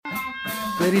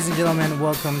Ladies and gentlemen,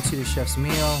 welcome to the Chef's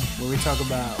Meal, where we talk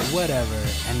about whatever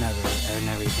and never and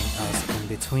everything else in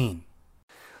between.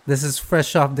 This is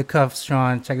fresh off the cuff,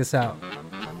 Sean. Check this out.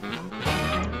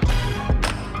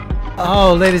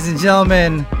 Oh, ladies and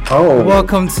gentlemen,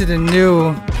 welcome to the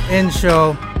new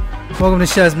intro. Welcome to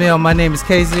Chef's Meal. My name is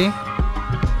Casey.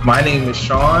 My name is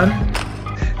Sean,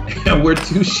 and we're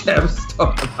two chefs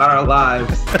talking about our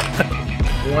lives,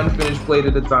 one finished plate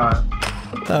at a time.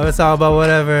 So it's all about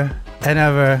whatever and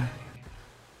ever.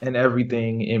 And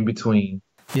everything in between.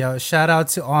 Yo, shout out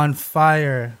to On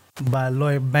Fire by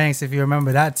Lloyd Banks, if you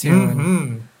remember that tune.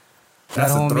 Mm-hmm.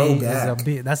 That's a throwback.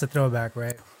 That's a throwback,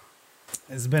 right?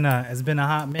 It's been a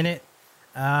hot minute.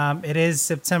 It is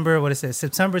September, what is it?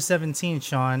 September 17th,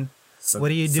 Sean.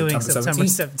 What are you doing September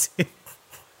 17th?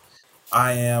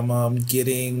 I am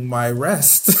getting my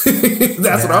rest.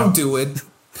 That's what I'm doing.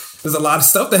 There's a lot of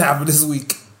stuff that happened this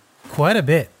week. Quite a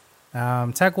bit.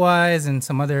 Tech-wise and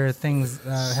some other things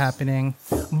happening.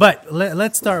 But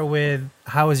let's start with,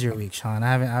 how was your week, Sean?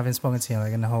 I haven't spoken to you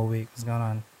like in the whole week. What's going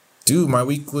on? Dude, my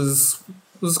week was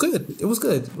good. It was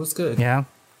good. Yeah?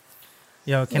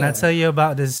 Yo, can I tell you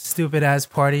about this stupid-ass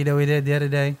party that we did the other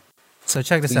day? So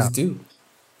check this out. Please do.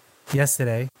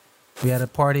 Yesterday, we had a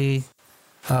party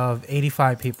of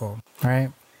 85 people, right?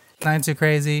 Not too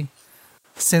crazy.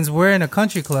 Since we're in a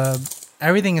country club,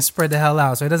 everything is spread the hell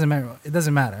out, so it doesn't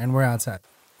matter, and we're outside.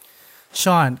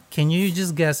 Sean, can you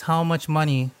just guess how much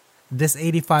money this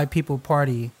 85 people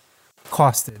party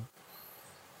costed?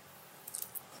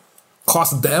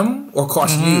 Cost them or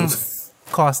cost you?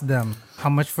 Cost them. How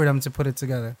much for them to put it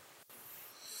together?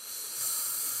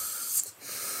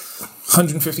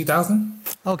 150,000.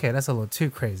 Okay, that's a little too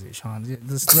crazy, Sean.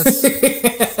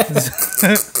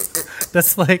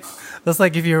 That's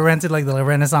like if you rented like the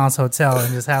Renaissance Hotel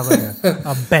and just have like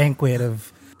a banquet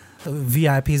of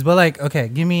VIPs. But like, okay,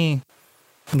 give me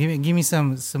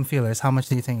some feelers. How much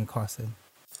do you think it costed?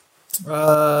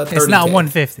 30K. It's not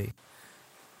 150.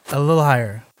 A little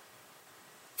higher.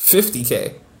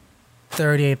 50K.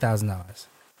 $38,000.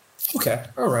 Okay,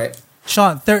 all right.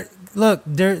 Sean, look,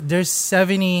 there's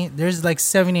 70. There's like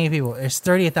 78 people. There's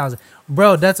 38,000.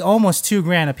 Bro, that's almost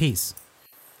 $2,000 a piece.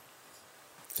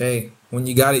 Hey, when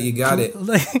you got it, you got it.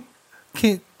 Like,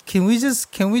 can we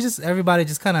just everybody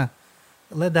just kind of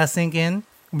let that sink in,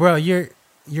 bro? You're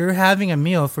having a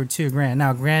meal for $2,000.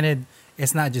 Now, granted,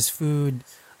 it's not just food.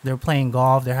 They're playing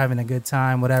golf. They're having a good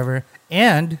time, whatever.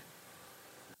 And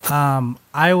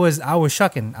I was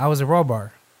shucking. I was a raw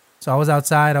bar, so I was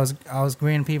outside. I was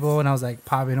greeting people, and I was like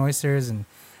popping oysters and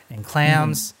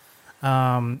clams.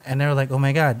 And they were like, "Oh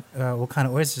my God, what kind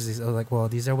of oysters are these?" I was like, "Well,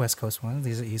 these are West Coast ones.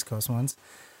 These are East Coast ones."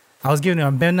 I was giving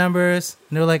them bin numbers,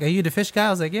 and they were like, "Are you the fish guy?" I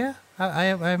was like, "Yeah, I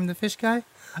am the fish guy."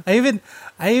 I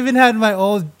even had my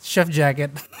old chef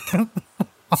jacket.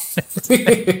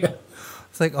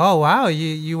 It's like, "Oh wow,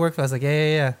 you work for us?" Like,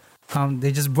 yeah.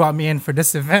 They just brought me in for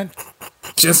this event.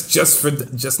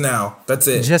 Just now. That's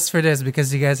it. Just for this,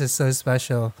 because you guys are so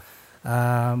special.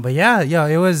 But yeah,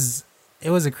 it was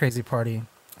a crazy party.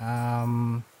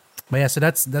 But yeah, so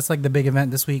that's like the big event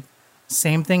this week.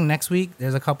 Same thing next week.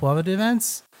 There's a couple other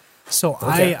events. So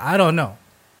okay. I don't know.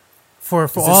 For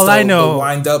all I know, the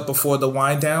wind up before the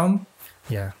wind down.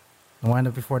 Yeah, the wind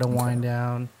up before the wind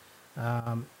down.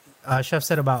 Chef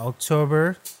said about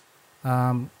October,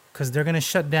 because they're gonna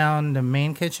shut down the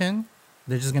main kitchen.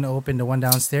 They're just gonna open the one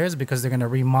downstairs because they're gonna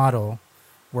remodel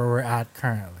where we're at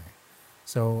currently.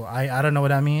 So I don't know what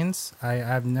that means. I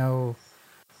have no.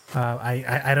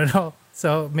 I don't know.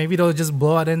 So maybe they'll just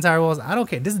blow out the entire walls. I don't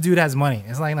care. This dude has money.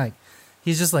 It's like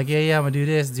he's just like, yeah, I'm gonna do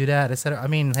this, do that, etc. I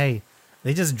mean, hey,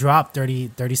 they just dropped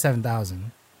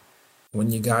 37,000. When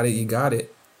you got it, you got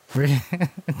it. You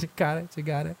got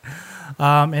it.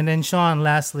 And then Sean,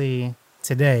 lastly,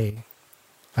 today,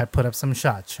 I put up some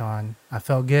shots, Sean. I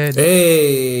felt good.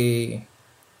 Hey.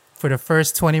 For the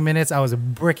first 20 minutes, I was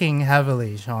bricking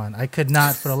heavily, Sean. I could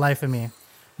not, for the life of me.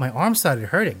 My arm started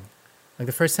hurting. Like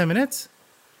the first 10 minutes,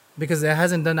 because it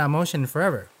hasn't done that motion in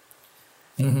forever.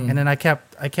 Mm-hmm. And then I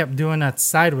kept doing that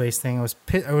sideways thing.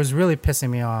 It was really pissing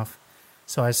me off.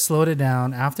 So I slowed it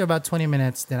down. After about 20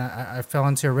 minutes, then I fell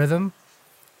into a rhythm,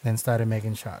 then started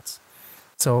making shots.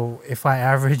 So if I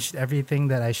averaged everything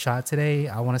that I shot today,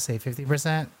 I want to say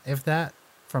 50%, if that,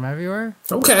 from everywhere.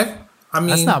 Okay. I mean,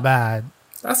 that's not bad.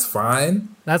 That's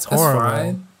fine. That's horrible.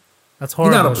 Fine. That's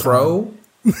horrible. You're not a pro.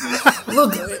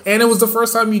 Look, and it was the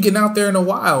first time you getting out there in a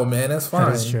while, man. That's fine.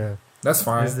 That is true. That's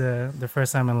fine. It's the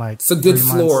first time in like it's a good 3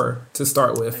 floor months. To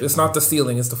start with. It's not the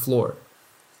ceiling, it's the floor.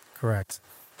 Correct.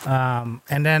 And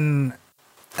then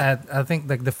at I think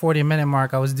like the 40-minute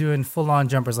mark, I was doing full on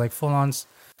jumpers, like full on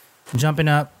jumping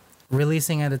up,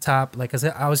 releasing at the top, like, 'cause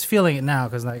I was feeling it now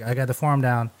because like I got the form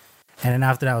down, and then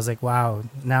after that I was like, wow,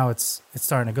 now it's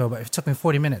starting to go. But it took me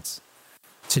 40 minutes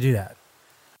to do that.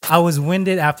 I was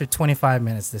winded after 25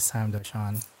 minutes this time, though,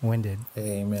 Sean. Winded.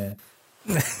 Hey, man.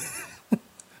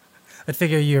 I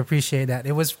figure you appreciate that.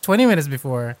 It was 20 minutes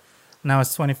before. Now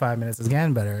it's 25 minutes. It's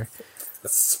getting better.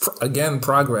 Again,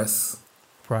 progress.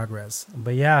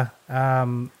 But yeah,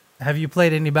 have you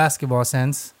played any basketball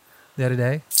since the other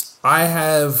day? I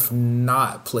have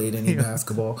not played any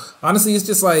basketball. Honestly, it's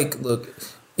just like, look,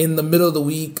 in the middle of the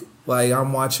week, like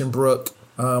I'm watching Brooke.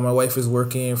 My wife is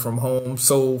working from home.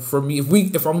 So for me,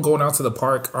 if I'm going out to the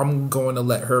park, I'm going to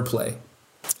let her play.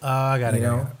 Oh, I got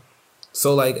it.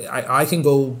 So like I can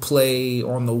go play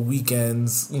on the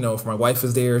weekends, if my wife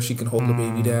is there, she can hold the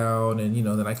baby down and,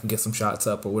 then I can get some shots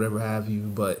up or whatever have you.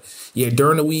 But yeah,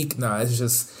 during the week, it's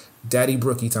just daddy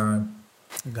brookie time.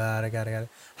 Got it.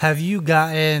 Have you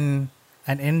gotten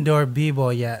an indoor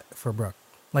b-ball yet for Brooke?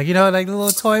 Like, like the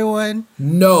little toy one?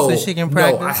 No. So she can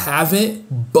practice? No, I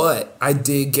haven't, but I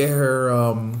did get her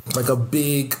like a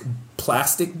big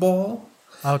plastic ball.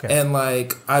 Okay. And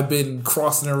like I've been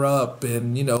crossing her up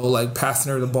and like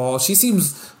passing her the ball. She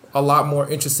seems a lot more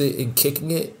interested in kicking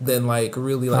it than like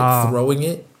really like throwing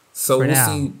it. So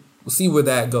we'll see where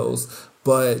that goes.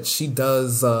 But she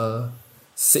does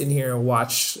sit in here and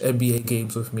watch NBA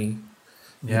games with me,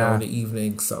 in the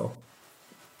evening. So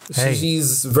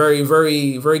she's very,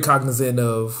 very, very cognizant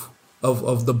of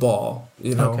the ball.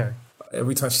 Okay.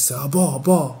 Every time she says, "Oh,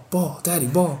 ball, daddy,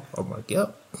 ball," I'm like,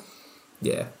 "Yep,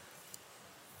 yeah."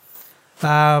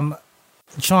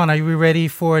 Sean, are you ready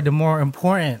for the more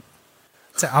important?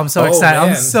 I'm so excited. Man.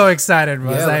 I'm so excited,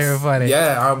 bro. It's not even funny.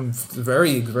 Yeah, I'm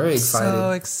very, very excited.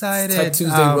 So excited. Tech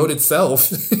Tuesday wrote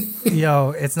itself.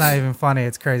 Yo, it's not even funny.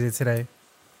 It's crazy today.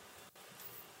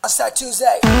 It's Tech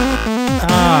Tuesday.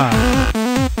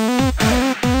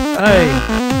 Hey.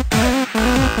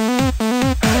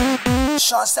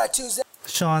 Sean's Tech Tuesday.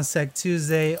 Sean's Tech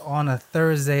Tuesday on a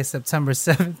Thursday, September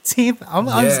 17th. I'm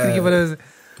just going to give it a...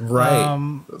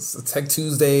 Right. It's Tech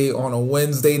Tuesday on a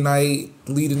Wednesday night,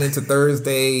 leading into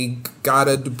Thursday.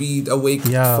 Gotta be awake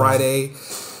Friday.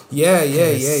 Yeah.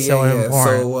 So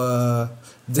important. So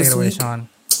this Take it away, week, Sean.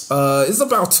 It's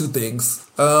about two things.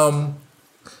 One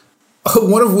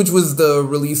of which was the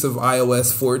release of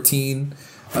iOS 14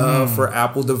 for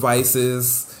Apple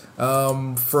devices.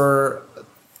 For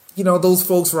those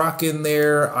folks rocking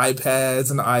their iPads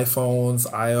and iPhones,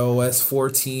 iOS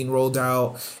 14 rolled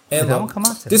out. And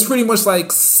there's pretty much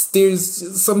like,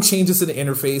 there's some changes in the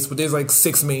interface, but there's like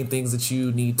 6 main things that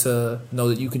you need to know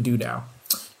that you can do now.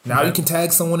 Now you can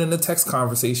tag someone in a text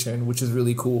conversation, which is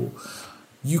really cool.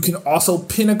 You can also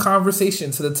pin a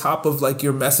conversation to the top of like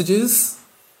your messages.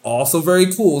 Also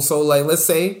very cool. So like, let's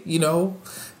say, you're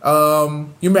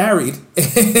married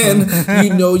and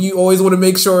you always want to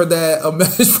make sure that a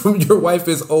message from your wife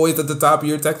is always at the top of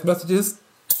your text messages.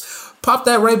 Pop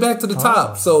that right back to the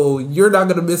top, so you're not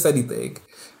going to miss anything.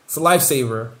 It's a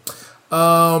lifesaver.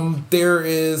 There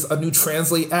is a new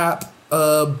Translate app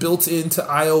built into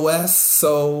iOS,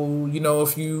 so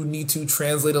if you need to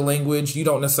translate a language, you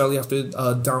don't necessarily have to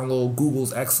download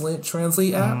Google's excellent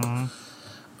Translate app.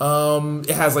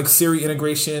 It has like Siri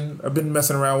integration. I've been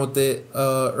messing around with it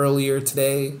earlier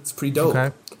today. It's pretty dope.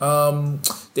 Okay.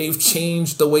 They've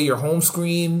changed the way your home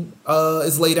screen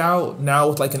is laid out now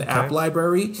with like an app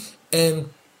library. And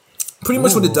pretty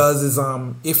much what it does is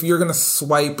if you're going to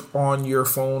swipe on your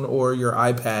phone or your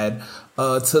iPad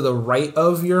to the right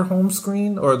of your home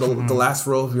screen or the last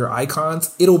row of your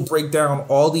icons, it'll break down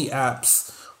all the apps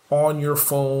on your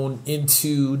phone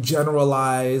into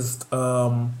generalized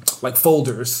like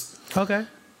folders. Okay.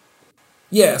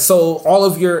 Yeah, so all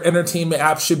of your entertainment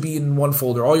apps should be in one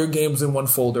folder. All your games in one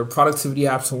folder. Productivity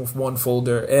apps in one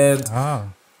folder. And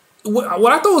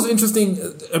what I thought was interesting,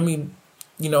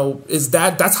 is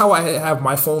that's how I have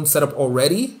my phone set up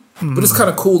already. But it's kind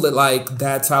of cool that like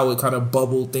that's how it kind of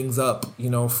bubbled things up,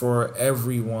 for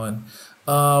everyone.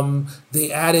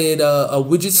 They added a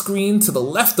widget screen to the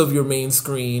left of your main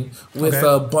screen with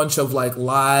a bunch of like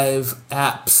live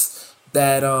apps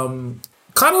that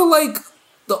kind of like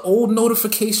the old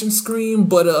notification screen,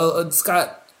 but it's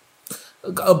got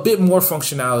a bit more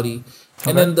functionality.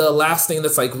 And then the last thing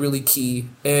that's like really key,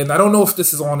 and I don't know if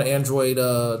this is on Android,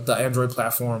 the Android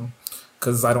platform,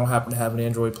 because I don't happen to have an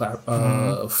Android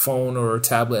phone or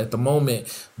tablet at the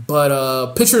moment,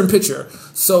 but picture-in-picture.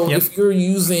 So if you're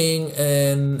using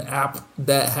an app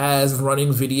that has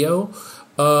running video,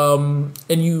 and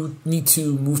you need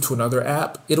to move to another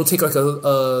app, it'll take like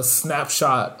a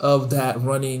snapshot of that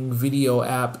running video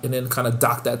app and then kind of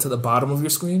dock that to the bottom of your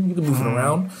screen. You can move it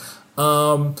around.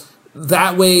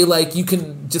 that way, like you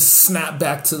can just snap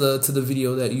back to the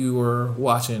video that you were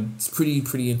watching. It's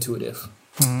pretty intuitive.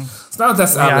 It's not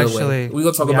that's out of the way. We're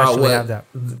gonna talk about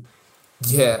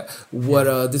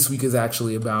what this week is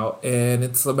actually about, and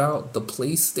it's about the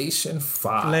PlayStation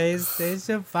 5.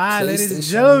 PlayStation 5, ladies and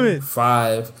gentlemen.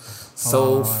 5.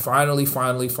 So finally,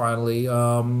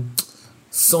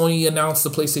 Sony announced the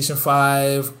PlayStation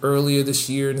 5 earlier this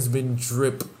year, and it's been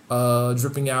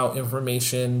dripping out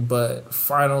information. But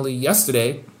finally,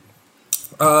 yesterday,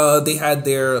 they had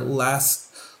their last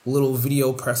little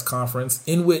video press conference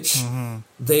in which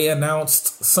they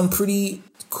announced some pretty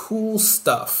cool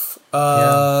stuff.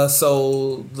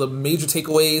 So the major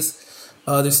takeaways,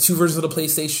 there's 2 versions of the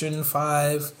PlayStation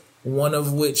 5, one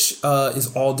of which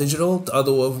is all digital, the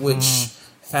other of which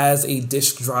has a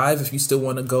disc drive if you still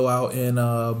want to go out and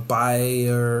buy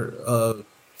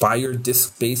your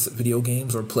disc-based video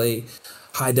games or play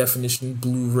high-definition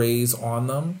Blu-rays on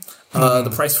them.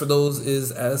 The price for those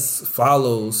is as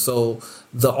follows. So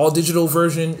the all-digital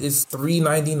version is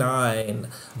 $399.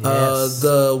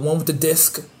 The one with the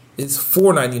disc is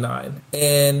 $499,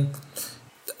 and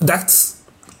that's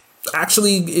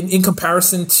actually in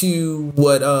comparison to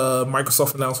what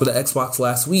Microsoft announced with the Xbox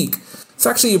last week. It's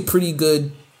actually a pretty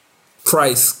good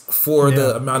price for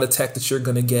the amount of tech that you're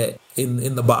gonna get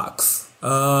in the box.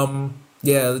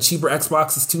 The cheaper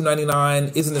Xbox is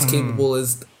 $299, isn't as capable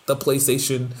as the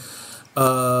PlayStation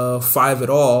 5 at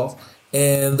all,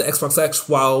 and the Xbox X,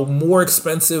 while more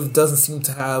expensive, doesn't seem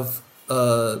to have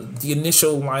the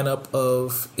initial lineup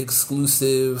of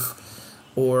exclusive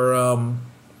or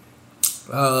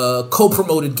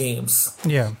co-promoted games.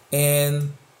 Yeah.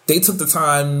 And they took the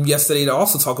time yesterday to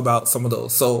also talk about some of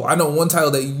those. So I know one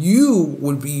title that you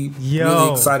would be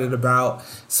really excited about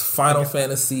is Final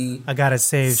Fantasy. I gotta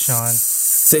save, Sean.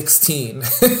 16.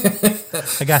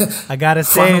 I gotta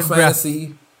save, Final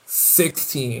Fantasy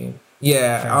 16.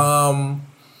 Yeah. Okay.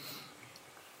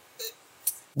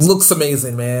 Looks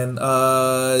amazing, man.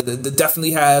 It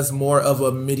definitely has more of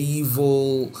a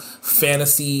medieval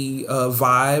fantasy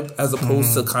vibe as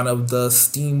opposed to kind of the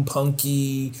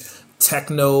steampunky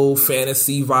techno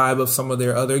fantasy vibe of some of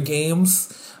their other games.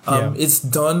 It's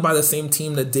done by the same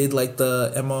team that did like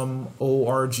the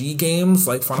MMORG games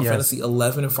like Final Fantasy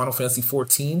 11 and Final Fantasy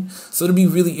 14. So it'll be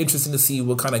really interesting to see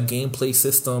what kind of gameplay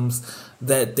systems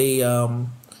that they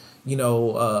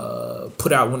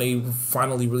put out when they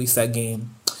finally released that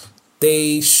game.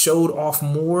 They showed off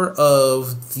more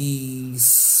of the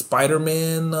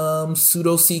Spider-Man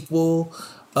pseudo-sequel,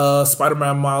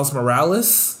 Spider-Man Miles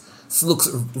Morales. This looks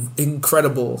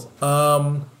incredible.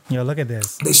 Look at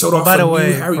this. They showed off new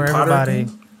Harry Potter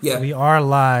game. Yeah, we are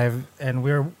live, and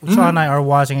Sean and I are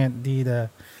watching it, the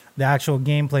actual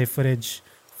gameplay footage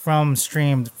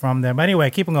streamed from them. But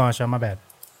anyway, keep on going, Sean. My bad.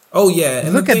 Oh yeah,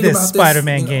 and look at this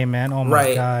Spider-Man game, man! Oh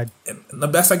my god! And the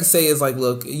best I can say is like,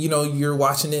 look, you're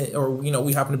watching it, or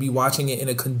we happen to be watching it in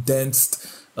a condensed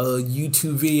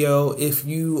YouTube video. If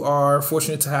you are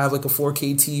fortunate to have like a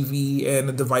 4K TV and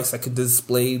a device that could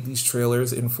display these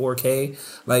trailers in 4K,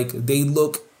 like they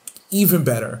look even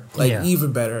better,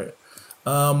 even better.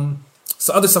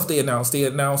 So other stuff they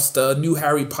announced a new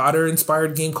Harry Potter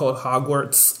inspired game called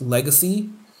Hogwarts Legacy.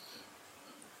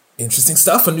 Interesting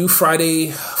stuff. A new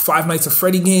Friday Five Nights at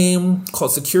Freddy game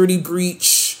called Security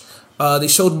Breach. They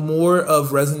showed more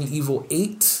of Resident Evil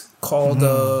 8 called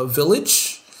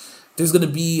Village. There's going to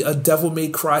be a Devil May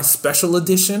Cry Special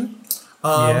Edition.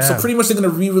 So pretty much they're going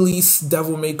to re-release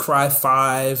Devil May Cry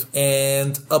 5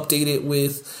 and update it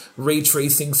with ray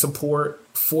tracing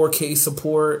support, 4K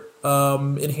support,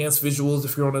 enhanced visuals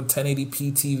if you're on a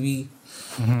 1080p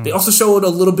TV. They also showed a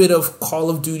little bit of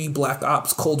Call of Duty Black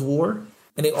Ops Cold War.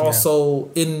 And they also,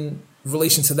 in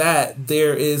relation to that,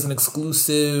 there is an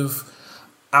exclusive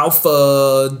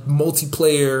alpha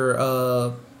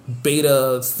multiplayer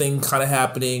beta thing kind of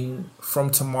happening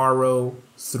from tomorrow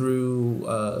through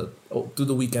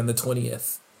the weekend, the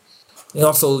 20th. They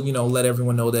also, let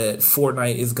everyone know that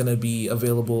Fortnite is going to be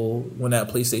available when that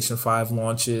PlayStation 5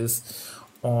 launches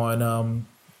on,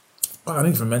 I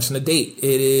didn't even mention the date.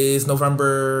 It is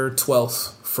November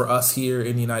 12th for us here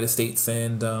in the United States,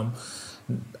 and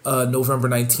November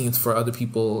 19th for other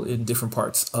people in different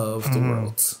parts of the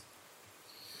world.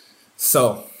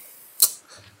 So,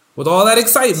 with all that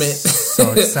excitement,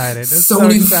 so excited.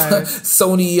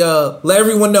 Sony let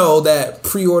everyone know that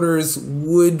pre-orders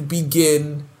would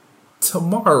begin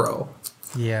tomorrow.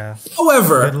 Yeah.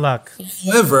 However, good luck.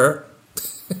 However,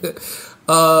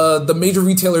 the major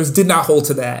retailers did not hold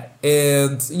to that,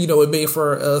 and it made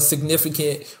for a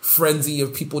significant frenzy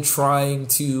of people trying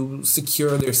to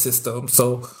secure their system.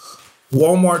 So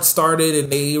Walmart started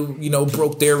and they,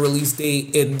 broke their release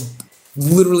date and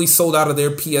literally sold out of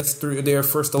their PS3, their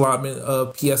first allotment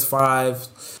of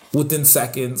PS5 within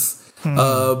seconds.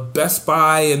 Best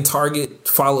Buy and Target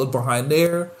followed behind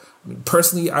there.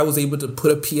 Personally, I was able to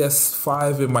put a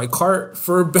PS5 in my cart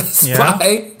for Best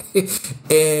Buy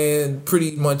and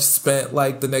pretty much spent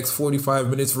like the next 45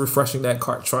 minutes refreshing that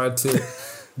cart trying to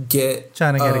get it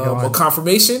going. A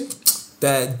confirmation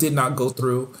that did not go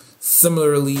through.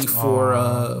 Similarly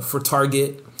for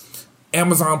Target,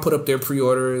 Amazon put up their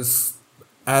pre-orders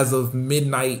as of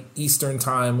midnight Eastern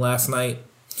time last night.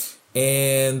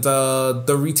 And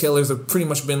the retailers have pretty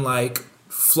much been like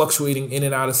fluctuating in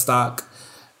and out of stock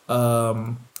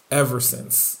ever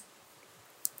since.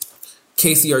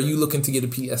 Casey, are you looking to get a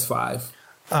PS5?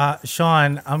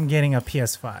 Sean, I'm getting a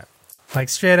PS5. Like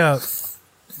straight up.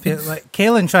 Like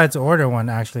Kaylin tried to order one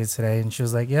actually today, and she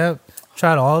was like, "Yep,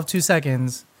 tried all of 2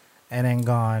 seconds, and then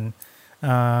gone."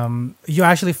 You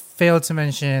actually failed to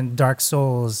mention Dark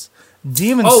Souls,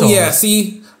 Demon Souls. Oh yeah,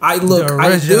 see,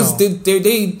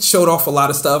 they showed off a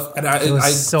lot of stuff, and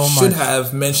I should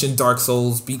have mentioned Dark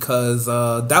Souls because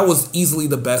that was easily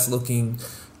the best looking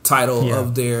title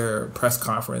of their press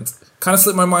conference. Kind of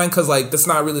slipped my mind because like that's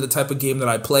not really the type of game that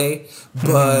I play,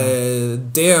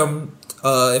 but damn.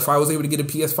 If I was able to get a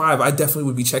PS5, I definitely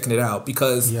would be checking it out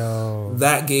because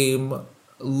that game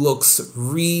looks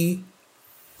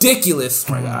ridiculous,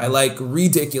 my guy. Like,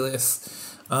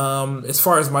 ridiculous. As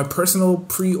far as my personal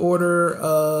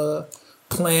pre-order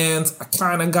plans, I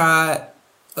kind of got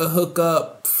a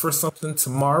hookup for something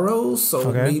tomorrow,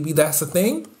 so maybe that's a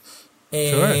thing.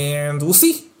 And we'll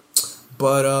see.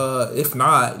 But if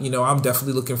not, I'm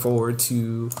definitely looking forward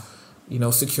to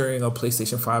securing a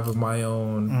PlayStation 5 of my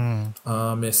own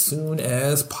as soon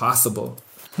as possible.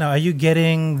 Now, are you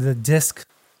getting the disc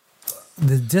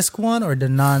one or the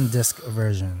non-disc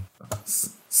version?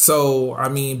 So, I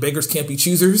mean, beggars can't be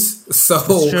choosers.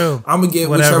 So, I'm going to get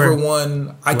whichever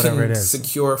one I can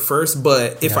secure first.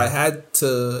 But if I had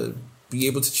to be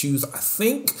able to choose, I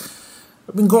think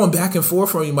I've been going back and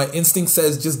forth from you. My instinct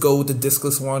says just go with the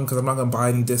discless one because I'm not going to buy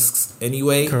any discs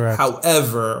anyway. Correct.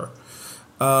 However,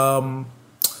 I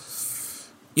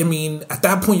mean, at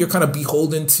that point, you're kind of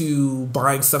beholden to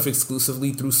buying stuff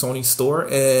exclusively through Sony's store.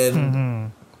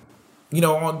 And,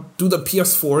 through the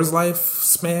PS4's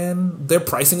lifespan, their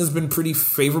pricing has been pretty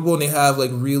favorable and they have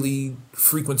like really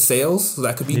frequent sales. So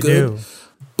that could be good.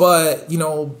 But,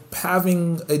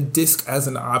 having a disc as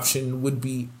an option would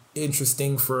be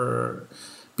interesting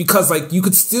because like you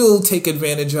could still take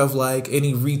advantage of like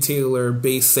any retailer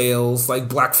based sales, like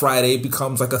Black Friday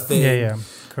becomes like a thing.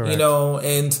 Correct.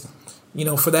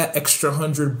 And for that extra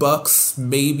 $100,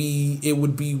 maybe it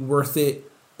would be worth it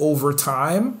over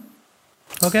time.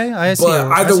 Okay, I see.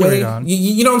 But either way,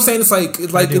 you know what I'm saying?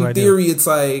 It's like in theory, it's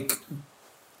like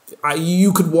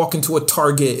you could walk into a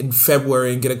Target in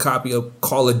February and get a copy of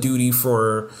Call of Duty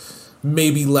for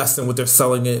maybe less than what they're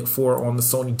selling it for on the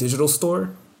Sony digital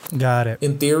store. Got it.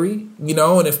 In theory,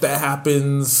 and if that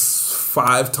happens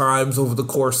 5 times over the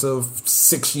course of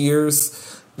 6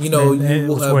 years, you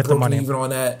will have broken even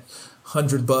on that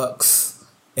 $100.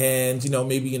 And,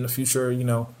 maybe in the future,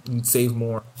 you'd save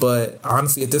more. But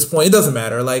honestly, at this point, it doesn't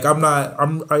matter. Like,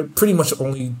 I pretty much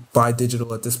only buy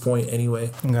digital at this point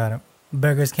anyway. Got it.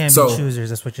 Beggars can't be choosers.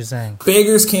 That's what you're saying.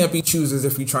 Beggars can't be choosers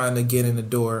if you're trying to get in the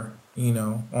door,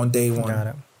 on day one. Got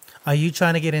it. Are you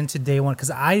trying to get into day one? Because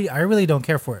I really don't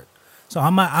care for it. So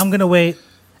I'm going to wait.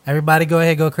 Everybody go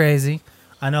ahead, go crazy.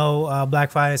 I know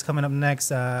Black Friday is coming up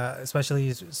next,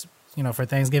 especially for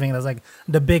Thanksgiving. That's like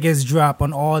the biggest drop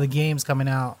on all the games coming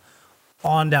out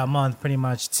on that month, pretty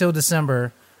much till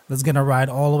December. That's gonna ride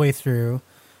all the way through.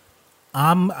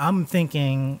 I'm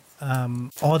thinking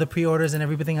all the pre-orders and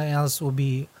everything else will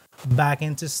be back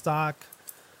into stock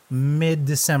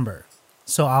mid-December.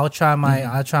 So I'll try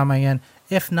my end.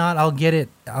 If not, I'll get it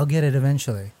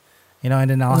eventually. And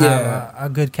then I'll have a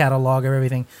good catalog of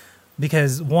everything.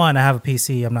 Because one, I have a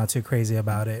PC. I'm not too crazy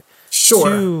about it. Sure.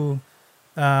 2,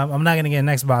 I'm not gonna get an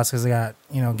Xbox because I got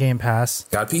Game Pass.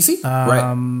 Got a PC,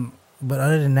 right? But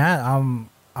other than that,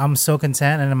 I'm so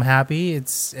content and I'm happy.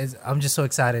 I'm just so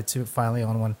excited to finally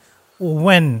own one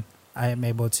when I am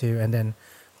able to, and then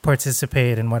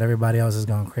participate in what everybody else is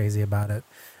going crazy about it.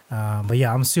 But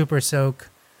yeah, I'm super stoked.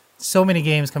 So many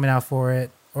games coming out for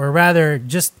it, or rather,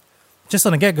 just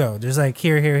on the get go. There's like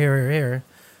here.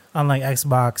 Unlike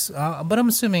Xbox, but I'm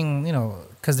assuming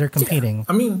because they're competing. Yeah.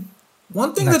 I mean,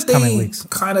 one thing that they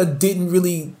kind of didn't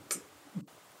really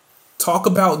talk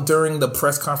about during the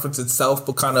press conference itself,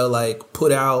 but kind of like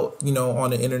put out,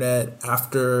 on the internet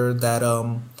after that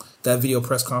that video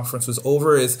press conference was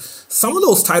over is some of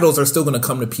those titles are still going to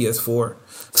come to PS4.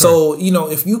 So, you know,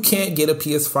 if you can't get a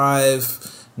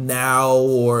PS5 now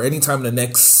or anytime in the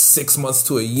next 6 months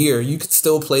to a year, you can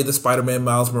still play the Spider-Man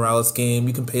Miles Morales game.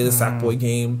 You can play the Sackboy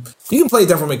game. You can play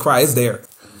Devil May Cry. It's there.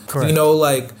 Correct. You know,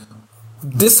 like,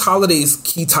 this holiday's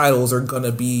key titles are going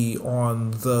to be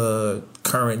on the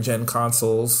current gen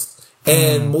consoles.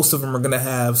 And most of them are going to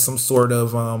have some sort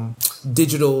of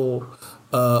digital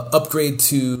upgrade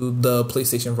to the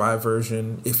PlayStation 5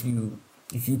 version if you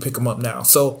pick them up now.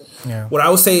 So what I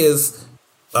would say is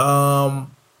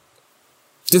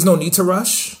there's no need to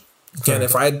rush. Again,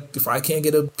 if I can't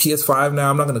get a PS5 now,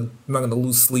 I'm not gonna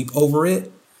lose sleep over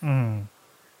it.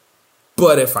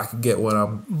 But if I could get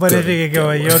one, if you can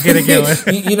go, you'll get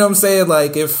one. You know what I'm saying?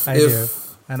 Like if I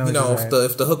know you know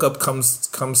if the hookup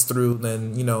comes through,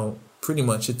 then you know pretty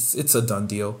much it's a done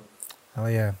deal. Oh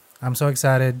yeah, I'm so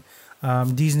excited.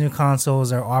 These new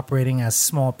consoles are operating as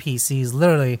small PCs.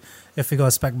 Literally, if we go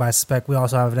spec by spec, we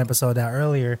also have an episode of that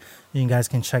earlier. You guys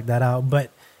can check that out.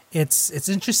 But it's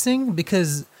interesting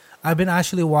because I've been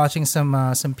actually watching some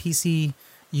PC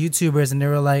YouTubers, and they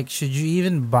were like, should you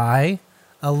even buy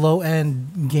a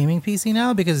low-end gaming PC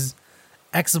now? Because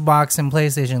Xbox and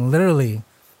PlayStation literally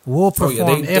will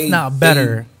perform, if not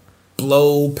better.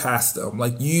 Blow past them.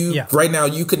 Like right now,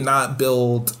 you could not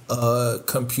build a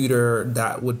computer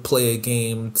that would play a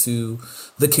game to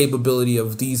the capability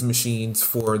of these machines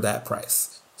for that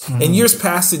price. In years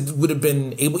past, it would have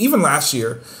been able, even last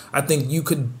year, I think you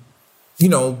could, you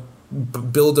know,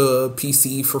 build a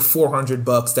PC for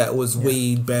 $400 that was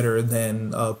way better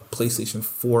than a PlayStation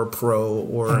 4 Pro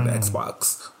or an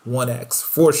Xbox One X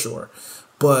for sure.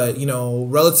 But, you know,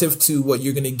 relative to what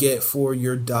you're going to get for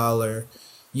your dollar,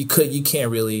 you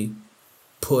can't really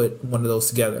put one of those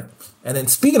together. And then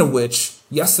speaking of which,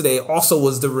 yesterday also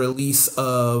was the release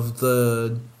of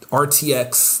the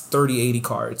RTX 3080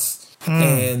 cards.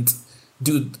 And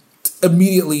dude,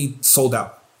 immediately sold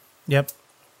out. Yep.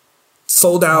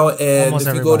 Sold out, and almost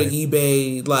if you go to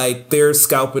eBay, like they're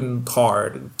scalping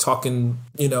hard, talking,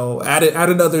 you know, add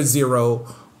another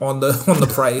zero on the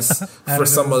price for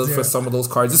some of those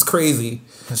cards. It's crazy.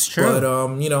 That's true.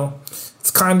 But you know,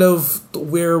 it's kind of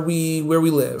where we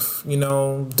live. You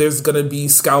know, there's gonna be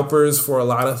scalpers for a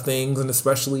lot of things, and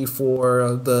especially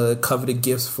for the coveted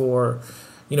gifts for,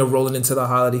 you know, rolling into the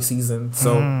holiday season.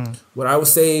 So what I would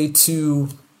say to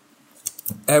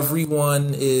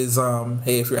everyone is,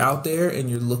 hey, if you're out there and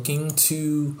you're looking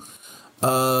to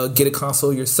get a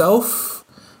console yourself,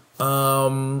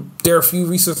 there are a few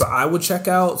resources I would check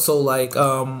out. So like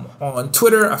on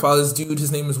Twitter, I follow this dude.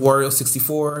 His name is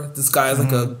Wario64. This guy is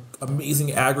like a amazing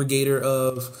aggregator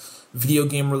of video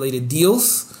game related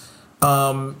deals.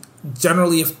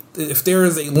 Generally, if there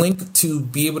is a link to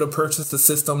be able to purchase the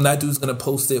system, that dude's going to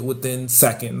post it within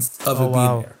seconds of it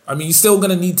being there. I mean, you're still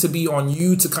going to need to be on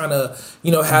you to kind of,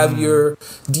 you know, have your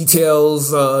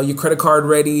details, your credit card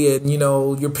ready, and, you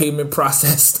know, your payment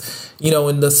processed, you know,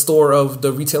 in the store of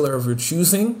the retailer of your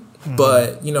choosing.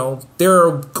 But, you know, there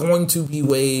are going to be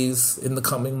ways in the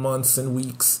coming months and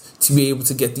weeks to be able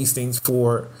to get these things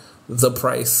for the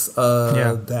price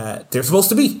that they're supposed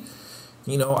to be.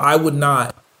 You know, I would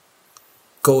not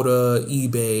go to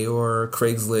eBay or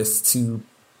Craigslist to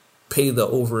pay the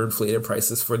overinflated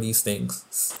prices for these things.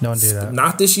 Don't do that.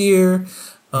 Not this year,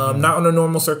 not under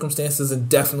normal circumstances, and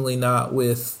definitely not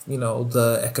with, you know,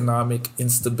 the economic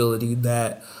instability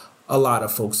that a lot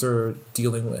of folks are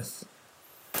dealing with.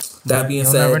 That being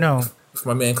said, never know. If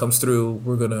my man comes through,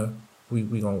 we gonna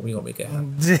make it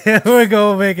happen. We're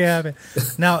gonna make it happen.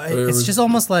 Now it's just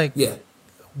almost like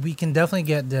we can definitely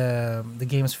get the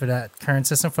games for that current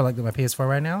system for like my PS4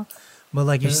 right now, but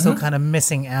like you're still kind of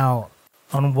missing out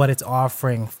on what it's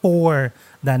offering for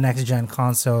that next gen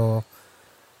console.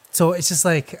 So it's just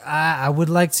like I would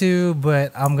like to,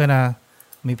 but I'm gonna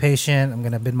be patient. I'm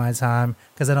gonna bid my time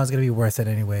because I know it's gonna be worth it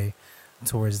anyway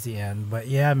towards the end. But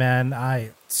yeah, man, I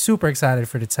super excited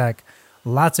for the tech.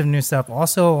 Lots of new stuff.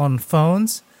 Also on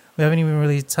phones, we haven't even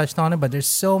really touched on it, but there's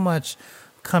so much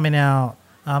coming out.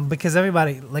 Because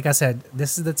everybody, like I said,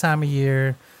 this is the time of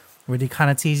year where they kind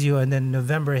of tease you, and then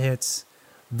November hits.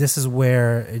 This is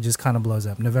where it just kind of blows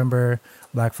up. November,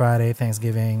 Black Friday,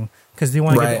 Thanksgiving, because they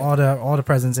want to get all the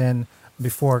presents in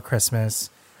before Christmas,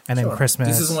 and then Christmas.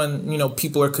 This is when, you know,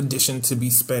 people are conditioned to be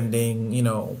spending, you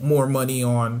know, more money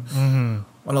on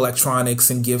electronics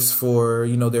and gifts for,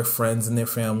 you know, their friends and their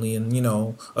family and, you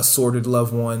know, assorted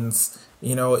loved ones.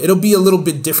 You know, it'll be a little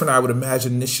bit different, I would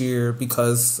imagine, this year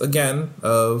because, again,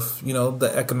 of, you know,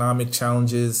 the economic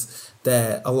challenges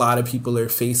that a lot of people are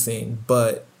facing.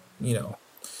 But, you know,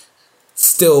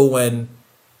 still when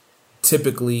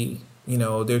typically,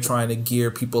 they're trying to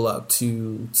gear people up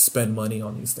to spend money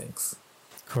on these things.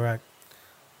 Correct.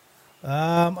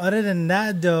 Other than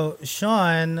that, though,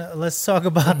 Sean, let's talk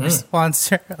about our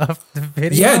sponsor of the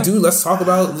video. Yeah, dude, let's talk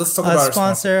about our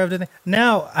sponsor of the thing.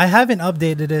 Now, I haven't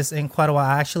updated this in quite a while.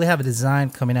 I actually have a design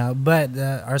coming out, but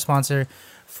our sponsor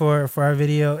for our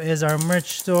video is our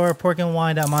merch store,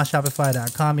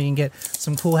 porkandwine.myshopify.com. You can get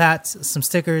some cool hats, some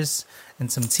stickers,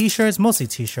 and some t-shirts, mostly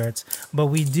t-shirts. But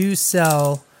we do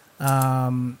sell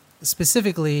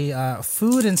specifically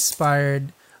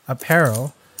food-inspired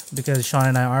apparel, because Sean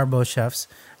and I are both chefs.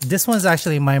 This one's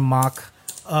actually my mock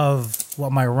of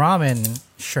what my ramen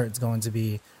shirt's going to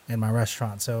be in my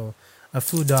restaurant. So a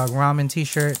Food Dog ramen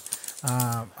t-shirt.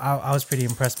 I was pretty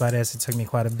impressed by this. It took me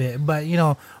quite a bit. But,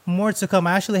 more to come.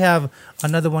 I actually have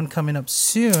another one coming up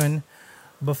soon.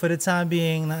 But for the time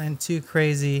being, nothing too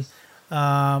crazy.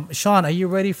 Sean, are you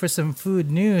ready for some food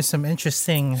news? Some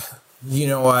interesting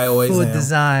I always food am.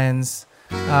 designs.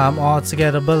 All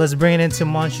together, but let's bring it into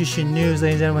Monshushu News,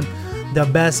 ladies and gentlemen, the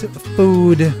best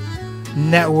food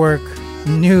network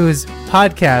news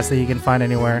podcast that you can find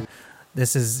anywhere.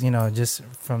 This is, just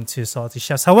from two salty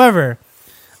chefs. However,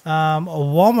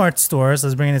 Walmart stores,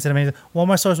 let's bring it into the main.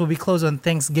 Walmart stores will be closed on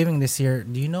Thanksgiving this year.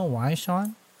 Do you know why,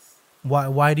 Sean?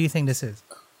 Why do you think this is?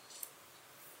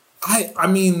 I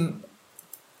mean,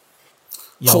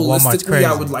 holistically,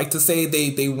 I would like to say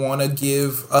they want to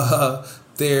give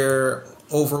their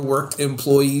overworked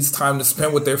employees time to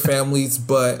spend with their families,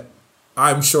 but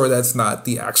I'm sure that's not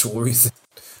the actual reason.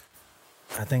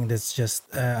 I think that's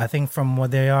just I think from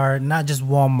what they are, not just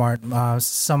Walmart,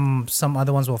 some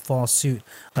other ones will follow suit,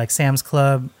 like Sam's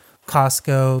Club,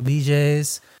 Costco,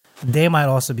 BJ's. They might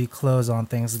also be closed on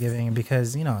Thanksgiving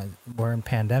because we're in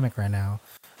pandemic right now.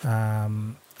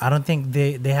 I don't think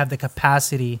they have the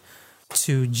capacity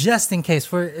to, just in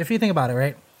case, if you think about it,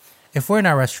 right? If we're in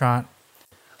our restaurant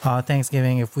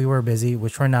Thanksgiving, if we were busy,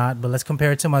 which we're not, but let's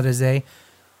compare it to Mother's Day.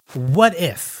 What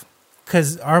if?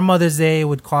 Because our Mother's Day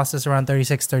would cost us around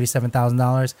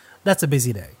 $37,000. That's a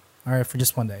busy day, all right, for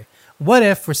just one day. What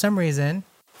if, for some reason,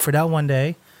 for that one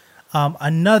day,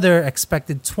 another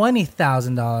expected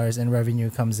 $20,000 in revenue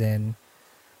comes in?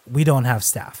 We don't have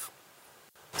staff.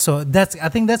 So I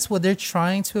think that's what they're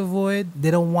trying to avoid. They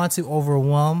don't want to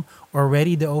overwhelm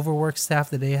already the overworked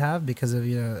staff that they have because of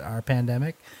our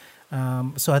pandemic.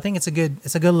 So I think it's a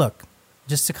good look,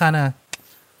 just to kind of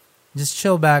just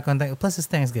chill back on things. Plus, it's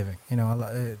Thanksgiving.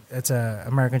 It's a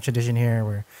American tradition here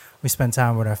where we spend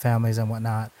time with our families and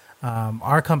whatnot.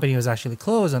 Our company was actually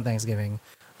closed on Thanksgiving,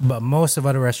 but most of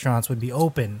other restaurants would be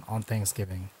open on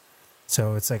Thanksgiving.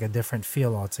 So it's like a different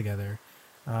feel altogether.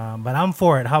 But I'm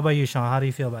for it. How about you, Sean? How do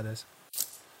you feel about this?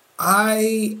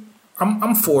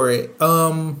 I'm for it.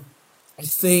 I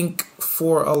think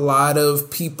for a lot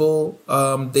of people,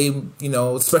 they,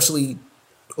 especially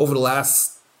over the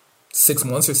last 6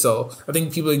 months or so, I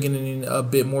think people are getting a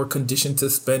bit more conditioned to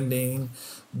spending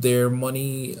their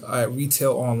money at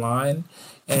retail online.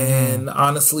 And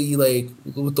honestly, like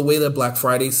with the way that Black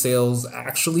Friday sales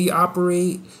actually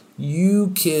operate,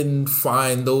 you can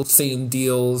find those same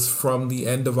deals from the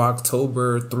end of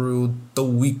October through the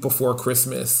week before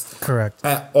Christmas. Correct.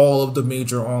 At all of the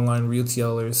major online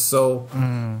retailers. So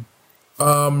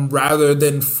rather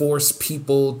than force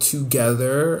people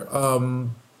together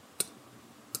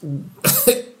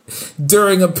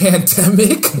during a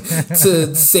pandemic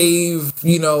to save,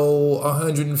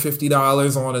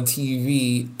 $150 on a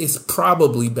TV, it's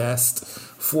probably best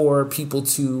for people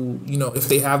to, if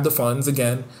they have the funds,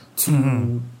 again,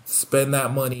 to spend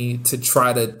that money to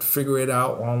try to figure it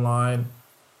out online,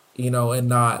 and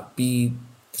not be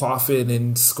coughing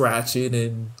and scratching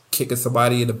and kicking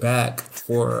somebody in the back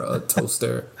for a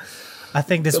toaster. I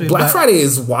think this Black Friday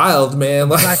is wild, man.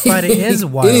 Like, Black Friday is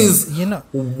wild. It is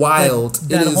wild.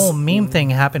 That whole meme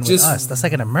thing happened with us. That's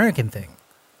like an American thing.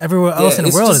 Everywhere else in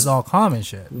the world is all calm and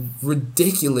shit.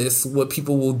 Ridiculous what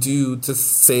people will do to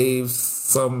save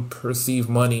some perceived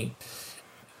money.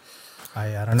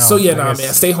 I don't know. So yeah, man,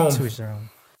 stay home.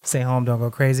 Stay home. Don't go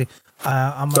crazy.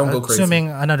 I'm go assuming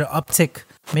another uptick,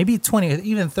 maybe 20,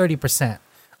 even 30%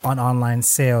 on online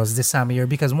sales this time of year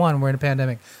because one, we're in a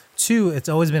pandemic. Two, it's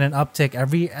always been an uptick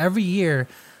every year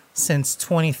since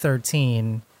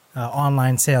 2013.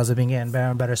 Online sales have been getting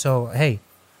better and better. So hey,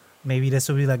 maybe this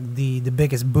will be like the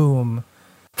biggest boom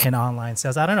in online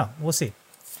sales. I don't know. We'll see.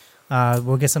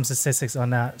 We'll get some statistics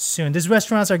on that soon. These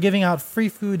restaurants are giving out free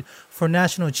food for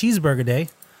National Cheeseburger Day.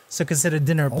 So consider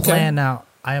dinner planned. Now,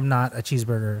 I am not a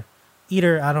cheeseburger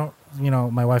eater. I don't,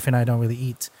 my wife and I don't really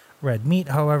eat red meat.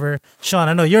 However, Sean,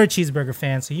 I know you're a cheeseburger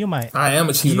fan, so you might. I am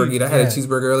a cheeseburger eater. I had a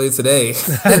cheeseburger earlier today.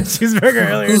 Cheeseburger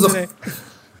earlier today.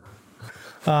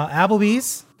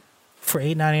 Applebee's for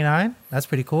 $8.99. That's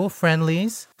pretty cool.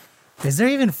 Friendlies. Is there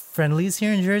even Friendlies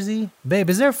here in Jersey? Babe,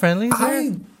 is there Friendlies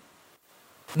here?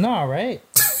 No, right?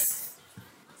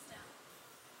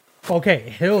 Okay,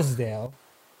 Hillsdale.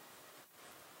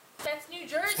 That's New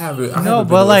Jersey. I haven't No, been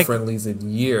but to like- Friendlies in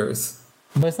years.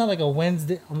 But it's not like a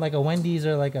Wendy's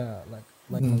or like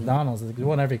McDonald's. Like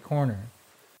one every corner.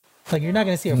 Like you're not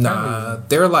gonna see a Friendlies. Nah,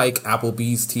 they're like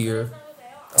Applebee's tier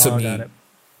to me. Got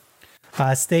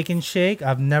it. Steak and Shake,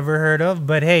 I've never heard of,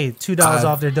 but hey, $2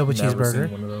 off their double Never cheeseburger.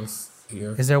 seen one of those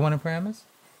here. Is there one in Paramus?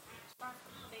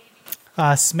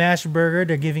 Smash Burger,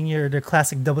 they're giving you their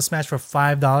classic double smash for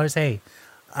 $5. Hey,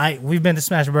 we've been to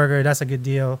Smash Burger, that's a good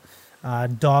deal.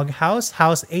 Dog House,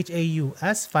 Haus $5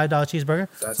 cheeseburger.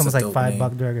 That's It's almost a like dope $5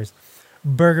 name. burgers.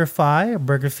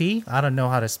 Burger Fee. I don't know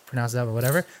how to pronounce that, but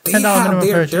whatever. They $10 have, minimum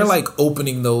they're purchase. like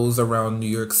opening those around New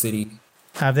York City.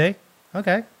 Have they?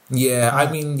 Okay. Yeah, I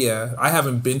mean, yeah, I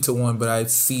haven't been to one, but I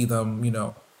see them,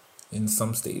 in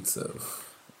some states of.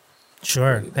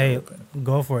 Sure. Hey, open.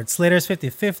 go for it. Slater's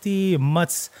 50/50,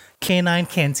 Mutt's Canine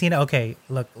Cantina. Okay,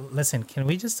 look, listen, can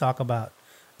we just talk about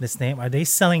this name? Are they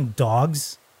selling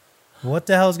dogs? What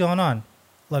the hell's going on?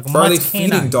 Look, Or are they Mutt's feeding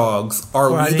Canine. dogs? Are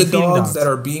Or are we they the feeding dogs dogs? that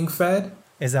are being fed?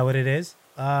 Is that what it is?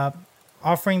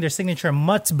 Offering their signature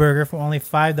Mutt's burger for only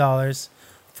 $5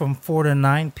 from 4 to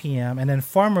 9 p.m. And then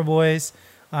Farmer Boys,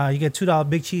 you get $2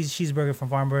 big cheeseburger from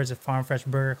Farm Birds at Farm Fresh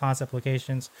Burger concept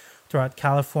locations throughout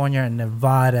California and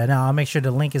Nevada. Now, I'll make sure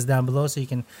the link is down below so you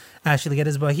can actually get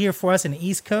this. But here for us in the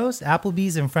East Coast,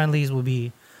 Applebee's and Friendlies will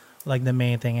be like the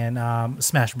main thing, and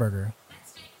Smash Burger.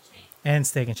 And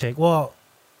Steak and Shake. Well,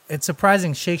 it's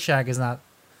surprising Shake Shack is not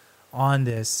on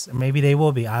this. Maybe they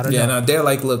will be. I don't Yeah, know. no, they're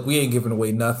like, look, we ain't giving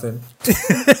away nothing.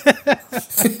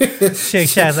 Shake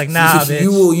Shack's like, nah, bitch.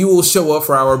 You will show up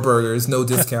for our burgers, no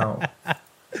discount.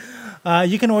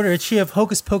 You can order a trio of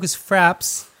Hocus Pocus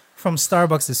Fraps from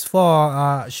Starbucks this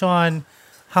fall. Sean,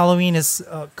 Halloween is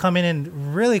coming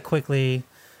in really quickly.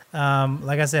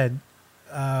 Like I said,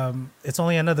 it's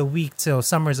only another week till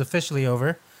summer is officially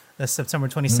over. That's September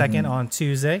 22nd on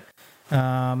Tuesday.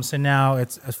 So now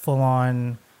it's a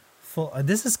full.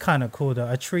 This is kind of cool, though.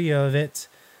 A trio of it.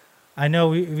 I know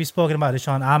we've spoken about it,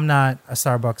 Sean. I'm not a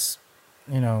Starbucks,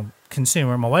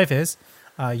 consumer. My wife is.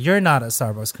 You're not a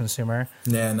Starbucks consumer.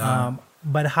 Yeah, nah.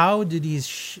 But how do these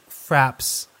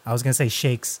fraps, I was gonna say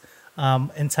shakes,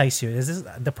 entice you? Is this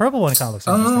the purple one? Kind of looks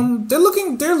interesting.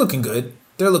 They're looking good.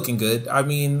 They're looking good. I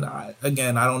mean, I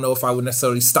don't know if I would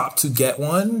necessarily stop to get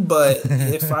one, but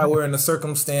if I were in a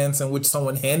circumstance in which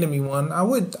someone handed me one, I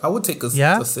would take a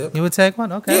sip. You would take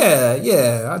one? Okay.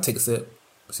 Yeah, I'd take a sip.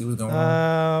 See what's going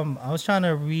on. I was trying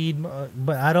to read,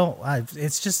 but I don't.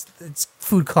 It's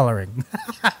food coloring.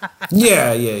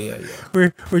 Yeah.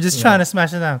 We're just trying to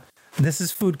smash it down. This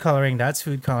is food coloring. That's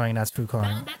food coloring. That's food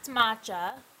coloring. No, that's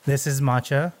matcha. This is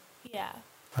matcha. Yeah.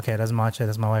 Okay, that's matcha.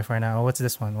 That's my wife right now. Oh, what's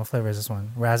this one? What flavor is this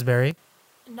one? Raspberry.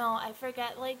 No, I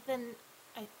forget.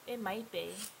 It might be.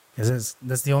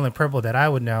 That's the only purple that I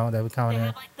would know that would count They in.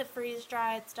 have like the freeze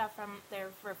dried stuff from their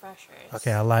refreshers.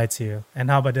 Okay, I lied to you. And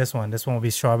how about this one? This one will be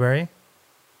strawberry.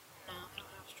 No, they don't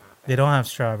have strawberry. They don't have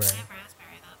strawberry. They have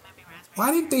raspberry though. It might be raspberry.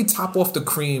 Why didn't they top off the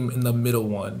cream in the middle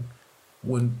one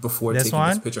before This taking one?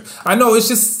 this picture? I know, it's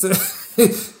just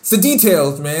it's the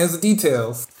details, man. It's the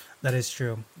details. That is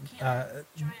true. Joining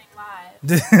live.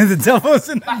 The devil's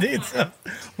in the details.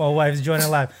 My wife's joining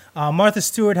live. Martha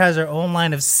Stewart has her own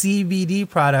line of CBD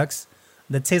products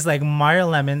that taste like Meyer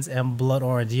lemons and blood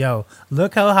orange. Yo,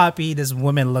 look how happy this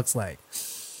woman looks like.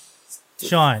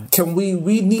 Sean. Can we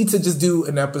need to just do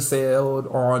an episode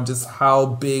on just how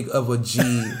big of a G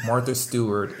Martha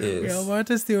Stewart is. Yo,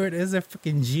 Martha Stewart is a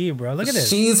freaking G, bro. Look at this.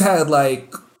 She's had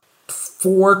like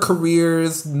 4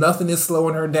 careers. Nothing is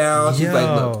slowing her down. She's like,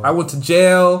 Yo. look, I went to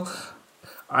jail.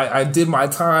 I did my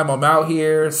time. I'm out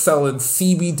here selling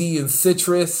CBD and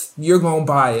citrus. You're gonna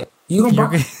buy it. You gonna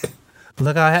buy it.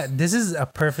 Look how this is a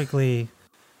perfectly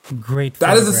great.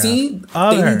 That is a photograph seed.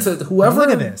 of They her. need to. Whoever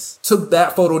Look at this. took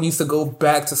that photo needs to go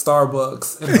back to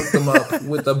Starbucks and hook them up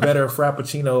with a better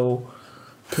Frappuccino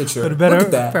picture. Put a better Look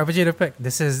at that. Frappuccino pic.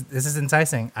 This is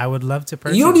enticing. I would love to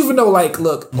purchase. You don't even know, like,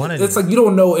 look, One of it's these. like you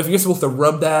don't know if you're supposed to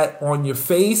rub that on your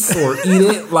face or eat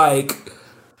it. Like,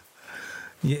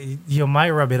 You might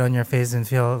rub it on your face and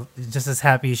feel just as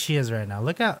happy as she is right now.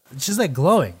 Look out. She's like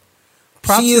glowing.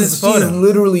 Props she to this is photo.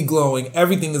 literally glowing.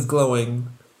 Everything is glowing.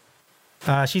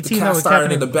 She The teamed up with cast iron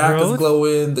Captain in the back is Growth.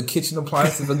 glowing. The kitchen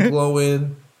appliances are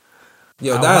glowing.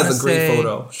 Yo, I that wanna is a great say-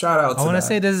 photo. Shout out to I want to that.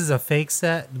 say this is a fake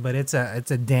set, but it's a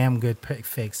damn good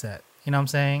fake set. You know what I'm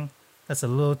saying? That's a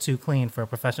little too clean for a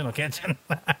professional kitchen.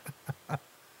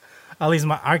 At least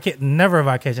never of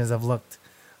our kitchens have looked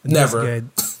this Never. good.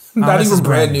 Not this even is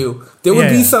brand new. There would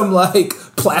Yeah. be some like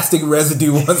plastic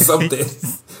residue on something.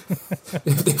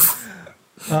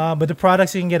 But the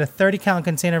products, you can get a 30-count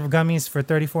container of gummies for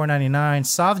 $34.99,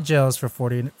 soft gels for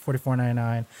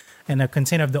 $44.99, and a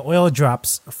container of the oil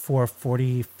drops for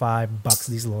 $45.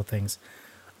 These little things.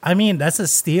 I mean, that's a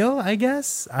steal, I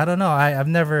guess. I don't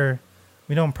know.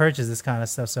 We don't purchase this kind of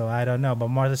stuff, so I don't know. But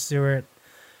Martha Stewart,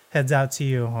 heads out to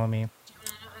you, homie. Do you want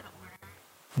to know how to order?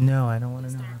 No, I don't want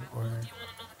to know how to order. Do you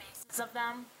want to know the basics of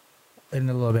them? In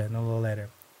a little bit, a little later.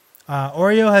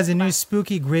 Oreo has a new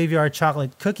spooky graveyard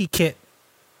chocolate cookie kit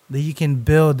that you can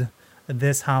build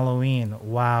this Halloween.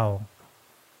 Wow.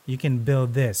 You can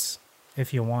build this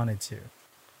if you wanted to. It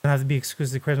doesn't have to be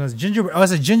exclusive to Christmas. Gingerbread. Oh,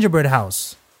 it's a gingerbread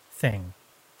house thing.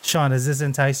 Sean, does this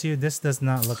entice you? This does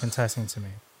not look enticing to me.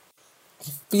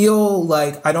 Feel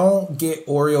like I don't get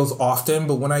Oreos often,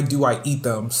 but when I do, I eat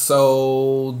them.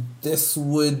 So this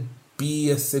would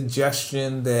be a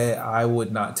suggestion that I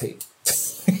would not take.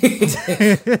 It's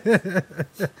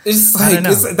I don't like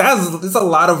know. it's a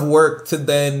lot of work to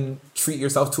then treat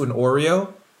yourself to an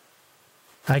Oreo.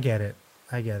 I get it.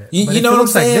 I get it. You But if know it what I'm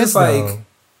looks like saying? this, It's like-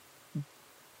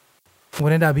 though,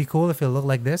 wouldn't that be cool if it looked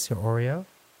like this, your Oreo?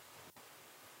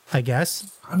 I guess.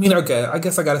 I mean, okay, I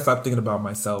guess I gotta stop thinking about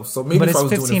myself. So maybe But if I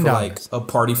it's was doing it for like $15. a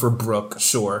party for Brooke,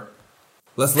 sure.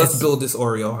 Let's build this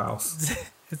Oreo house.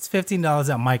 It's $15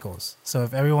 at Michael's. So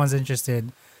if everyone's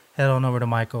interested, head on over to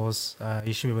Michael's.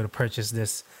 You should be able to purchase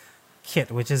this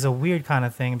kit, which is a weird kind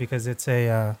of thing because it's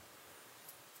not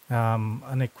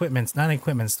an equipment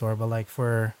store, but like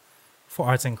for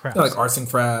arts and crafts. Like arts and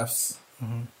crafts.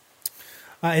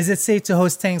 Is it safe to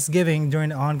host Thanksgiving during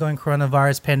the ongoing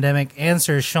coronavirus pandemic?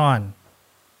 Answer, Sean.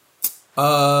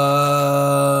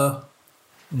 I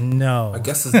No.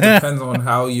 guess it depends on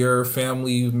how your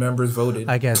family members voted.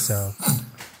 I guess so.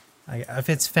 If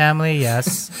it's family,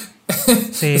 yes.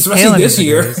 See, Especially Kaylin this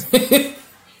year. disagrees.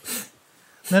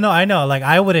 No, I know. Like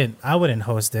I wouldn't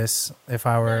host this if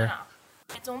I were. No.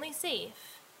 It's only safe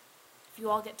if you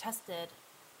all get tested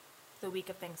the week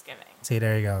of Thanksgiving. See,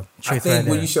 there you go. I Truth think right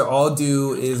what there. you should all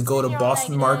do is go to You're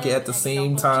Boston negative Market at the and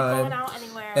same don't want you going time out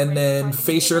anywhere and right then before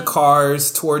face your Thanksgiving.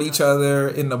 cars toward each other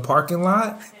in the parking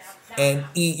lot and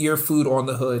eat your food on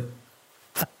the hood.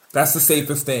 That's the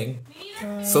safest thing.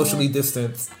 Socially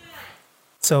distanced.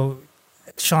 So,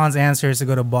 Sean's answer is to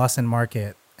go to Boston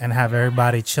Market and have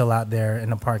everybody chill out there in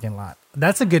the parking lot.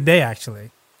 That's a good day, actually.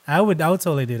 I would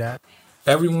totally do that.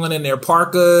 Everyone in their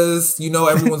parkas,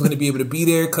 everyone's going to be able to be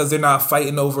there because they're not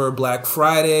fighting over Black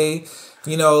Friday. So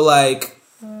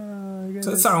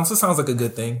it sounds like a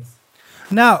good thing.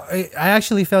 Now, I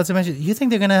actually failed to mention. You think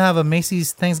they're gonna have a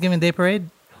Macy's Thanksgiving Day Parade?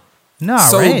 No,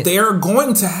 So right? they're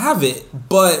going to have it,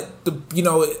 but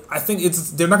I think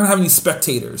they're not going to have any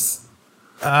spectators.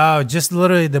 Oh, just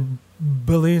literally the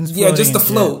balloons. Yeah, just the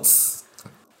floating and shit. floats.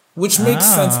 Which makes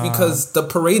sense because the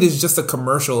parade is just a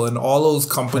commercial and all those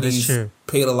companies true.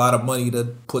 paid a lot of money to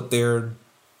put their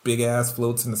big ass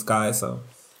floats in the sky. So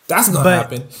that's going to But-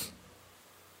 happen.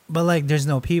 But like, there's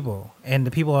no people, and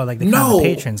the people are like the kind No. of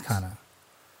patrons, kind of.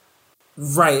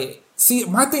 Right. See,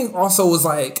 my thing also was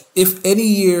like, if any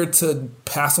year to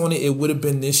pass on it, it would have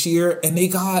been this year. And they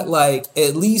got like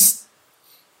at least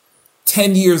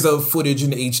 10 years of footage in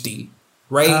HD.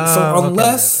 Right? So okay.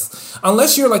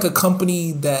 unless you're like a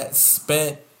company that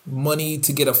spent money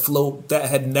to get a float that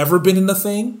had never been in the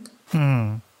thing.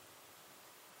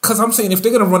 Because I'm saying if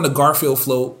they're going to run the Garfield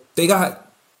float, they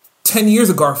got 10 years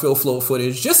of Garfield float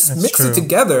footage. Just That's mix true. it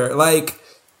together.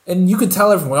 And you could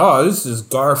tell everyone, oh, this is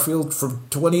Garfield from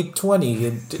 2020.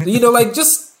 And,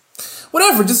 just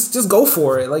whatever. Just go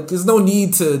for it. Like, there's no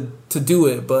need to do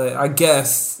it. But I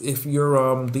guess if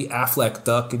you're the Affleck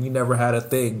duck and you never had a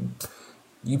thing,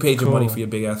 you paid your money Cool. for your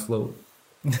big-ass float.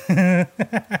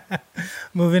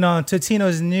 Moving on,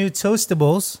 Totino's new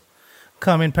Toastables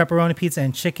come in pepperoni pizza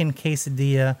and chicken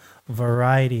quesadilla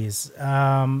varieties.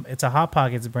 It's a Hot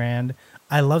Pockets brand.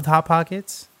 I loved Hot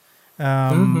Pockets.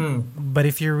 But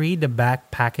if you read the back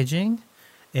packaging,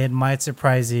 it might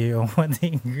surprise you on what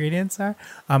the ingredients are.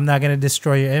 I'm not gonna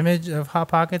destroy your image of Hot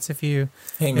Pockets if you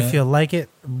like it,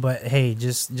 but hey,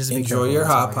 just be Enjoy careful, your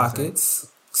that's all Hot I gotta say. Pockets.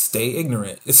 Stay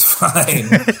ignorant. It's fine.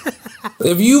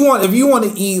 If you want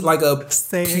to eat like a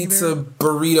Stay pizza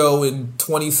burrito in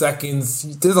 20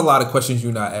 seconds, there's a lot of questions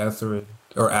you're not answering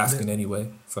or asking anyway.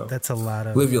 So That's a lot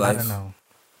of. Live your I life. don't know.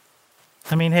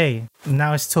 I mean, hey,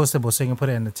 now it's toastable, so you can put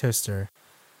it in the toaster.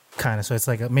 kind of. So it's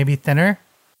like maybe thinner.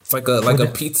 It's like a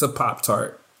pizza Pop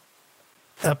Tart.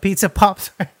 A pizza pop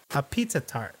tart. A pizza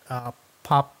tart. A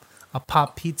pop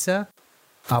pizza.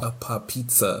 A pop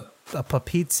pizza. A pop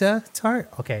pizza tart.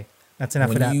 Okay, that's enough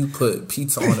of that. When you put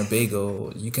pizza on a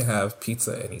bagel, you can have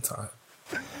pizza anytime.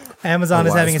 Amazon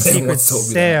is having a secret once told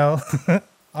me sale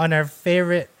on our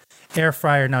favorite air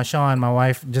fryer. Now, Sean, my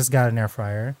wife, just got an air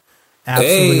fryer.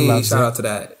 Absolutely loves shout it. out to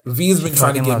that. V has been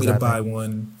trying to fucking get loves me to that buy thing.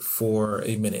 one for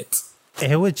a minute.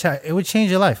 It would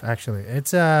change your life. Actually,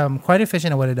 it's quite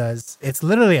efficient at what it does. It's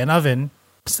literally an oven,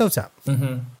 stovetop.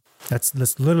 Mm-hmm.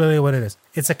 That's literally what it is.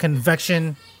 It's a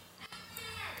convection.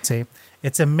 See,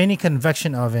 it's a mini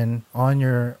convection oven on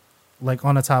your, like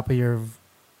on the top of your,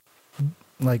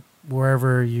 like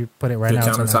wherever you put it right The now.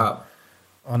 It's countertop.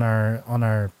 on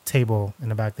our table in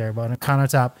the back there, but on the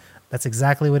countertop, that's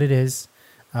exactly what it is.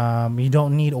 You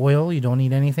don't need oil, you don't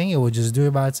need anything. It will just do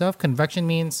it by itself. Convection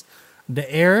means the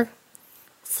air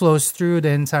flows through the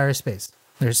entire space.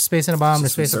 There's space in the bottom,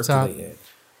 there's space up top, Recirculate it.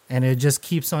 and it just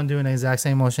keeps on doing the exact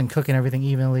same motion, cooking everything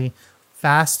evenly,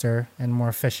 faster and more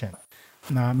efficient.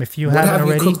 If you What haven't have you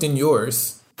already, cooked in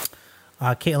yours?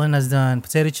 Caitlin has done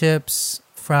potato chips,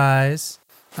 fries.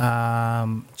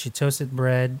 She toasted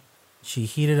bread. She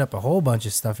heated up a whole bunch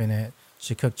of stuff in it.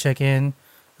 She cooked chicken.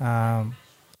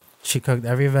 She cooked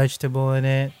every vegetable in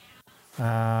it.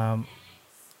 There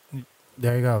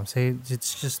you go. See,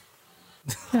 it's just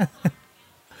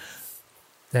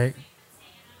there.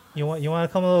 You want to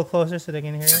come a little closer so they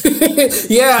can hear you?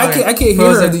 Yeah, Okay. I can't hear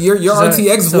Frozen. her. Your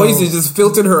RTX So- voice is just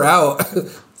filtered her out.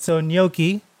 So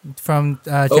gnocchi from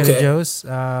Trader Okay. Joe's.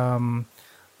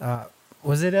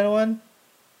 Was it that one?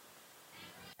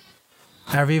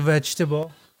 Every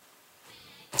vegetable,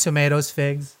 tomatoes,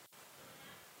 figs,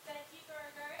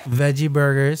 veggie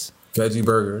burgers. Veggie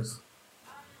burgers.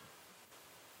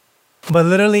 But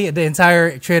literally, the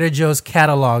entire Trader Joe's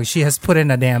catalog, she has put in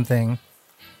a damn thing.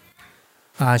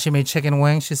 She made chicken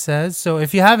wings, she says. So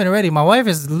if you haven't already, my wife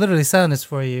is literally selling this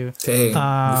for you. Hey,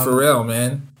 for real,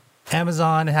 man.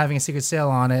 Amazon having a secret sale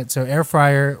on it. So air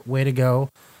fryer, way to go.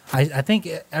 I think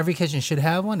every kitchen should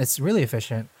have one. It's really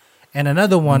efficient. And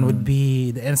another one would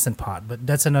be the Instant Pot, but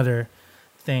that's another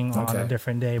thing on a Okay.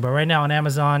 different day. But right now on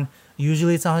Amazon,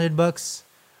 usually it's $100,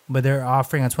 but they're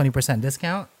offering a 20%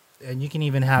 discount, and you can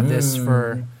even have this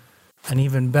for an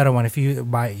even better one if you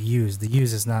buy it used. The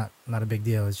used is not a big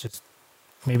deal. It's just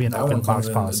maybe an That open one box comes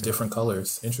in policy. different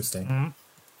colors. Interesting.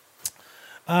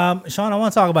 Sean, I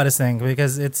want to talk about this thing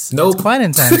because it's Nope. quite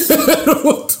intense.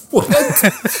 What?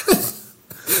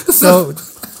 So,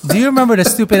 do you remember the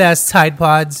stupid ass Tide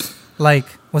Pods? Like,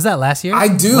 was that last year? I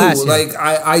do. Last year. Like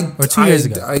I Or 2 years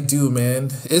ago. I do,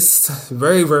 man. It's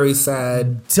very, very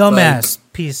sad. Dumbass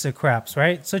piece of craps,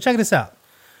 right? So check this out.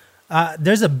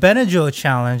 There's a Benadryl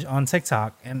challenge on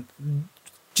TikTok, and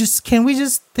can we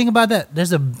just think about that?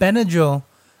 There's a Benadryl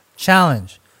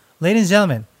challenge, ladies and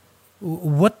gentlemen.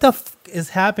 What the is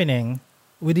happening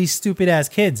with these stupid ass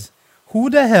kids? Who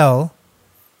the hell?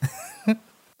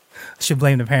 Should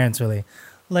blame the parents, really.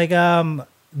 Like,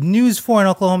 News 4 in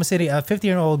Oklahoma City, a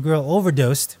 50-year-old girl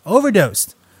overdosed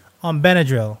on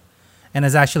Benadryl and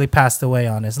has actually passed away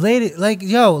on this. Lady, like,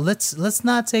 yo, let's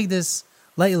not take this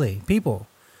lightly, people.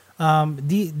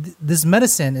 This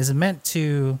medicine is meant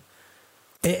to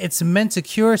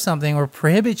cure something or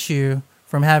prohibit you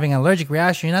from having an allergic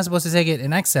reaction. You're not supposed to take it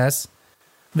in excess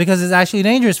because it's actually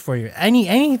dangerous for you.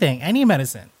 Any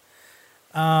medicine.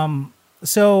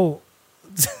 So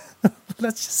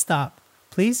let's just stop,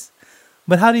 please.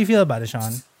 But how do you feel about it,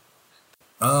 Sean?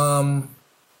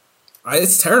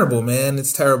 It's terrible, man.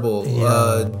 It's terrible.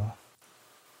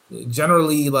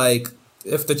 Generally, like,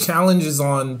 if the challenge is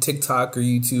on TikTok or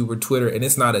YouTube or Twitter and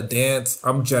it's not a dance,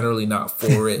 I'm generally not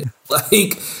for it.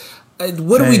 Like,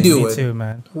 what are we doing? Me too,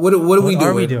 man. What are we What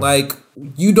are we doing? doing? Like,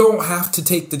 you don't have to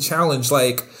take the challenge.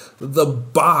 Like, the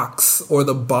box or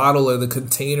the bottle or the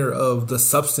container of the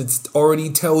substance already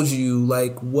tells you,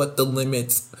 like, what the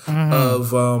limits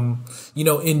of,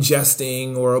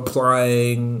 ingesting or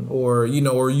applying or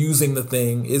using the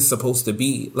thing is supposed to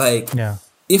be. Like, Yeah.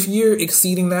 if you're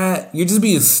exceeding that, you're just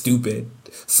being stupid.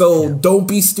 So don't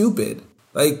be stupid.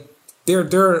 Like, there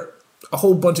are a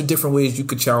whole bunch of different ways you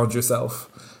could challenge yourself.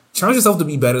 Challenge yourself to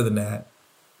be better than that.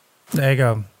 There you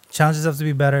go. Challenge yourself to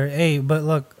be better. Hey, but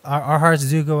look, our hearts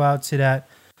do go out to that,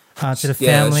 to the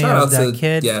family shout of out that to,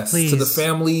 kid. yes, Please. to the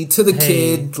family, to the Hey.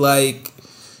 kid, like,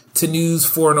 to News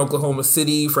 4 in Oklahoma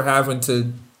City for having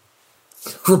to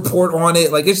report on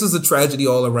it. Like, it's just a tragedy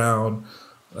all around.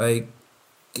 Like,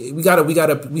 we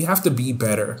have to be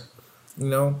better. You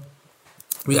know,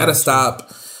 we got to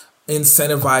stop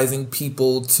incentivizing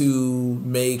people to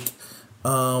make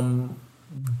dumb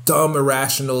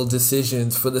irrational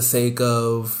decisions for the sake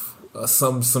of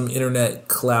some internet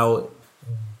clout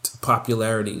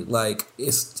popularity. Like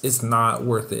it's not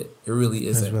worth it. It really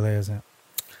isn't. It really isn't.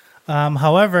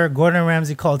 However, Gordon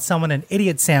Ramsay called someone an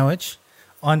idiot sandwich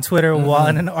on Twitter while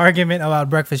in an argument about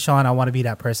breakfast. Sean, I want to be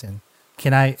that person.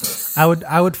 Can I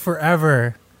would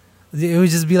forever. It would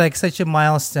just be like such a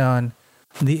milestone.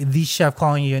 The chef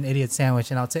calling you an idiot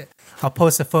sandwich, and I'll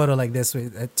post a photo like this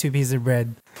with 2 pieces of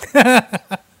bread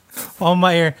on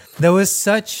my ear. That was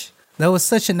such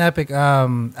an epic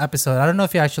episode. I don't know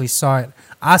if you actually saw it.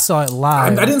 I saw it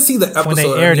live. I didn't see the episode. When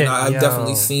they aired I've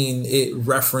definitely seen it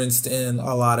referenced in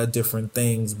a lot of different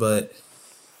things, but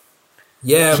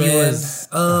yeah, man.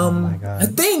 Oh my God. I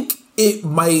think it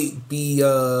might be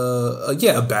a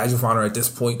badge of honor at this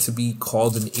point to be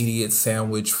called an idiot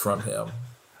sandwich from him.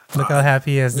 Look how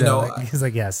happy he is. He's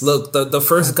like, yes. Look, the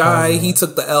first guy, he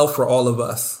took the L for all of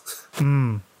us.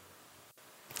 An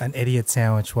idiot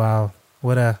sandwich. Wow.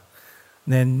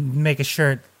 Then make a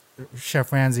shirt.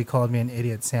 Chef Ramsay called me an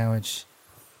idiot sandwich.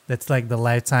 That's like the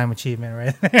lifetime achievement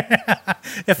right there.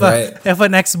 If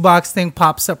an Xbox thing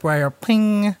pops up right here,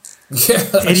 ping.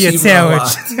 Yeah, idiot sandwich.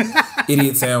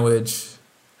 Idiot sandwich.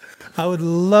 I would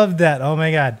love that. Oh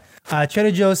my God.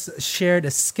 Trader Joe's shared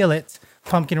a skillet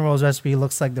pumpkin rolls recipe.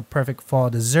 Looks like the perfect fall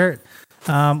dessert.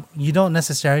 You don't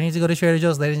necessarily need to go to Trader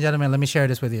Joe's, ladies and gentlemen. Let me share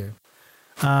this with you.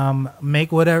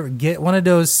 Get one of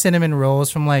those cinnamon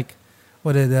rolls from like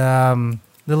the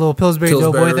little Pillsbury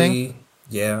Doughboy thing.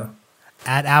 Yeah.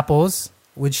 Add apples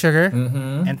with sugar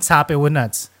and top it with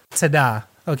nuts. Ta-da.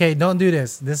 Okay, don't do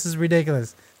this. This is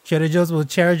ridiculous. Trader Joe's will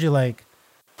charge you like,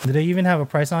 do they even have a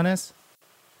price on this?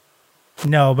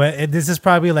 No, but this is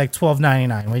probably like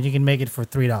 $12.99 when you can make it for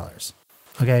 $3.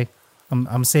 Okay,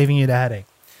 I'm saving you the headache.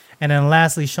 And then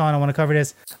lastly, Sean, I want to cover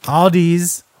this.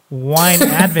 Aldi's wine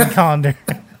advent calendar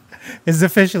is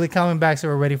officially coming back, so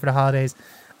we're ready for the holidays.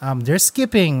 They're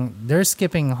skipping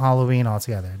Halloween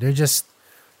altogether. They're just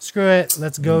screw it.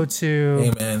 Let's go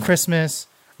to Christmas,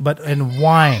 but in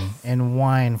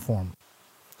wine form.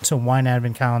 So wine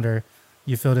advent calendar.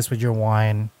 You fill this with your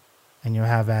wine, and you'll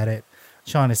have at it.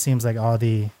 Sean, it seems like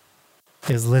Aldi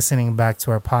is listening back to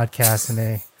our podcast,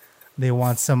 and they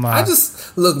want some. I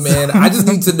just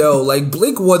need to know. Like,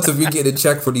 blink once if you're getting a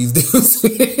check for these dudes.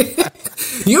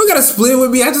 You don't gotta split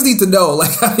with me. I just need to know,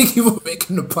 like, how many people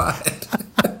making the pot.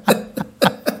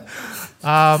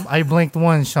 I blinked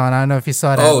once, Sean. I don't know if you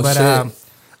saw that, shit.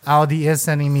 Aldi is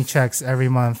sending me checks every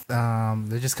month.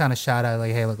 They're just kind of shout out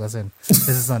like, "Hey, look, listen, this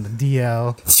is on the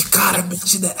DL." You gotta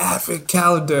mention the advent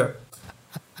calendar.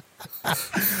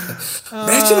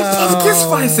 Mention the pumpkin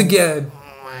spice again.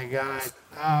 Oh my God.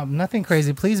 Nothing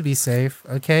crazy. Please be safe.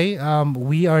 Okay.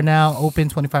 We are now open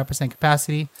 25%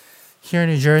 capacity here in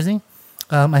New Jersey.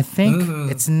 I think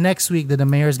it's next week that the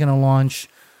mayor is going to launch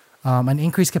an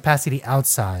increased capacity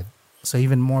outside, so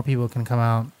even more people can come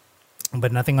out.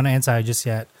 But nothing on the inside just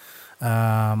yet.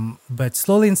 But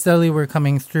slowly and steadily, we're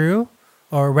coming through,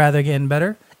 or rather getting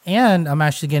better. And I'm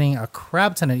actually getting a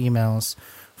crap ton of emails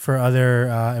for other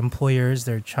employers.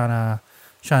 They're trying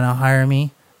to hire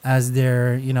me as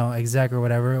their exec or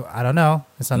whatever. I don't know.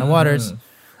 It's on the waters.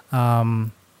 I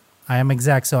am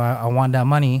exec, so I want that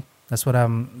money. That's what I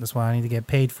need to get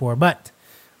paid for. But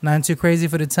nothing too crazy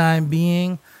for the time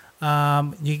being.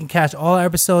 You can catch all our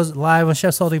episodes live on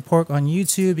Chef Salty Pork on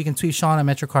YouTube. You can tweet Sean at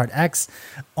MetroCardX.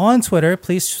 On Twitter,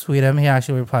 please tweet him. He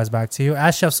actually replies back to you.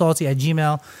 Ask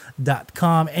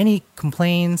chefsalty@gmail.com. Any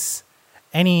complaints,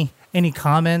 any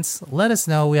comments, let us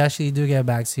know. We actually do get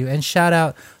back to you. And shout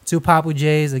out to Papu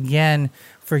J's again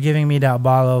for giving me that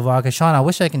bottle of vodka. Sean, I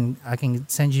wish I can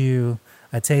send you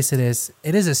a taste of this.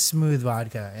 It is a smooth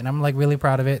vodka, and I'm like really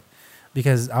proud of it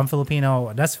because I'm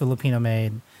Filipino. That's Filipino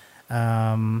made.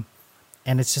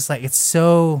 And it's just like it's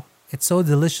so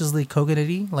deliciously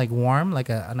coconutty, like warm, like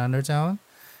an undertone.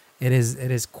 It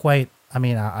is quite. I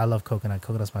mean, I love coconut.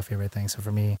 Coconut's my favorite thing. So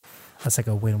for me, that's like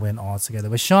a win-win altogether.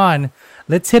 But Sean,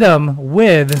 let's hit him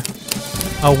with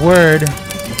a word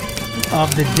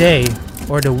of the day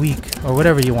or the week or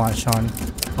whatever you want, Sean.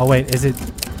 Oh wait, is it?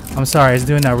 I'm sorry, it's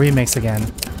doing that remix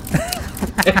again.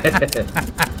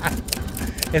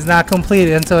 It's not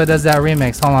completed until it does that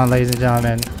remix. Hold on, ladies and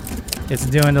gentlemen. It's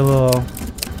doing the little.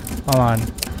 Hold on.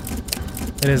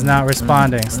 It is not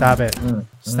responding. Stop it.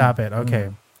 Stop it. Okay.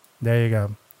 There you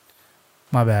go.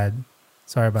 My bad.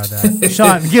 Sorry about that.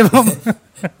 Sean,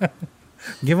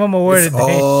 give him a word it's of the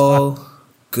day. All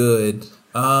good.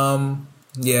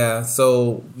 Yeah,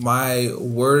 so my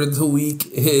word of the week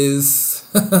is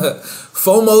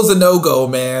FOMO's a no-go,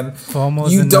 man.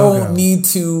 FOMO's you a don't no-go. need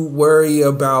to worry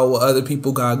about what other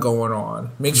people got going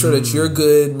on. Make sure that you're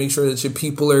good. Make sure that your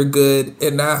people are good.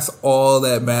 And that's all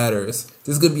that matters.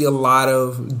 There's going to be a lot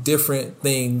of different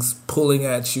things pulling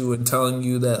at you and telling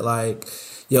you that, like,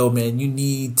 yo, man, you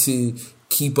need to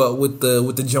keep up with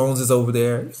the Joneses over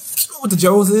there. You know what the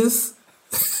Joneses?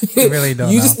 You really don't.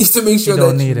 You just need to make sure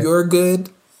don't that need it. you're good,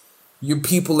 your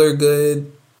people are good,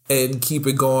 and keep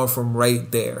it going from right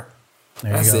there.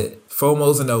 That's it.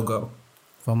 FOMO's a no-go.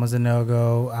 FOMO's a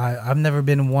no-go. I've never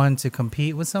been one to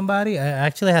compete with somebody. I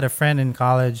actually had a friend in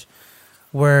college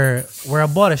where I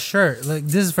bought a shirt. Like,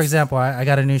 this is, for example, I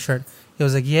got a new shirt. He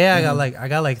was like, "Yeah, I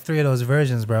got like 3 of those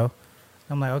versions, bro."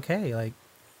 I'm like, "Okay, like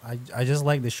I just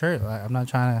like the shirt. Like, I'm not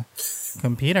trying to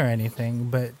compete or anything,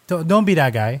 but don't be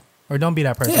that guy or don't be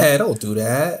that person." Yeah, don't do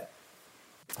that.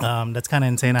 That's kind of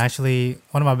insane. Actually,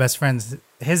 one of my best friends,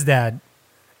 his dad,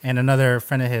 and another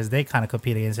friend of his, they kind of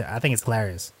compete against it. I think it's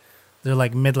hilarious. They're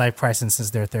like midlife crisis since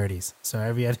their 30s. So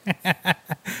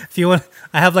if you want,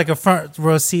 I have like a front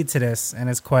row seat to this, and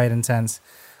it's quite intense.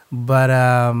 But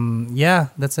yeah,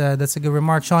 that's a good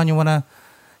remark, Sean. You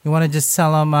wanna just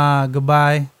tell them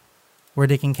goodbye, where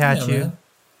they can catch you?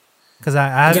 Because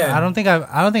I don't think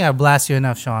I blast you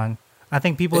enough, Sean. I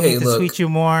think people need to tweet you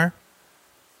more,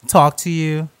 talk to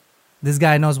you. This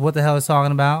guy knows what the hell he's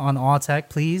talking about on All Tech.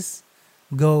 Please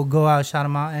go out, shout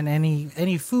him out, and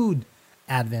any food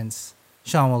advents,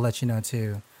 Sean will let you know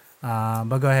too.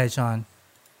 But go ahead, Sean.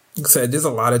 Like I said, there's a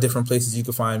lot of different places you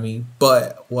can find me,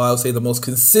 but I would say the most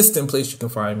consistent place you can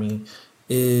find me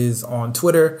is on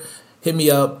Twitter. Hit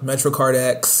me up,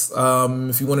 MetroCardX.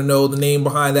 If you want to know the name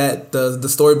behind that, the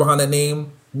story behind that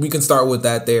name, we can start with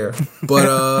that there.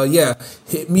 But yeah,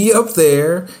 hit me up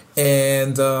there,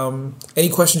 and any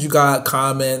questions you got,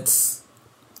 comments,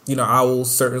 I will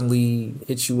certainly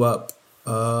hit you up,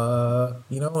 and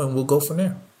we'll go from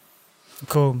there.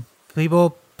 Cool.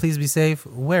 People, please be safe.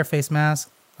 Wear a face mask.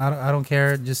 I don't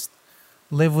care. Just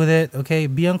live with it. Okay.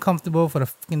 Be uncomfortable for the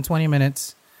fucking 20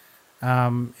 minutes.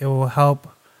 It will help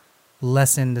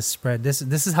lessen the spread. This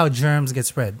is how germs get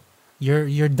spread.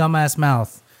 Your dumbass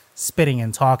mouth spitting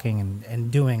and talking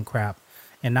and doing crap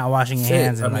and not washing your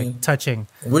hands and touching.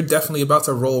 We're definitely about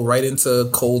to roll right into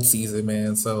cold season,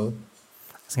 man. So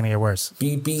it's gonna get worse.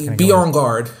 Be on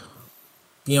guard.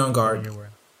 Be on guard.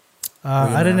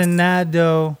 Other than that,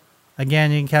 though,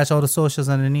 again, you can catch all the socials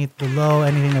underneath below.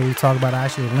 Anything that we talk about, I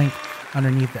actually link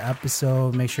underneath the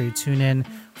episode. Make sure you tune in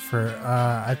for.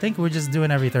 I think we're just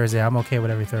doing every Thursday. I'm okay with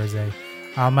every Thursday.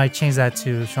 I might change that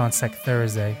to Sean's Tech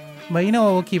Thursday, but you know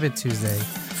what? We'll keep it Tuesday.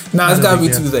 Nah, it's gotta be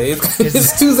Tuesday.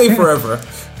 It's Tuesday forever.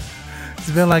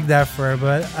 It's been like that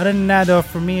forever. But other than that, though,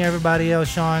 for me, everybody else,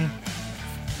 Sean.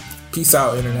 Peace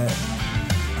out, internet.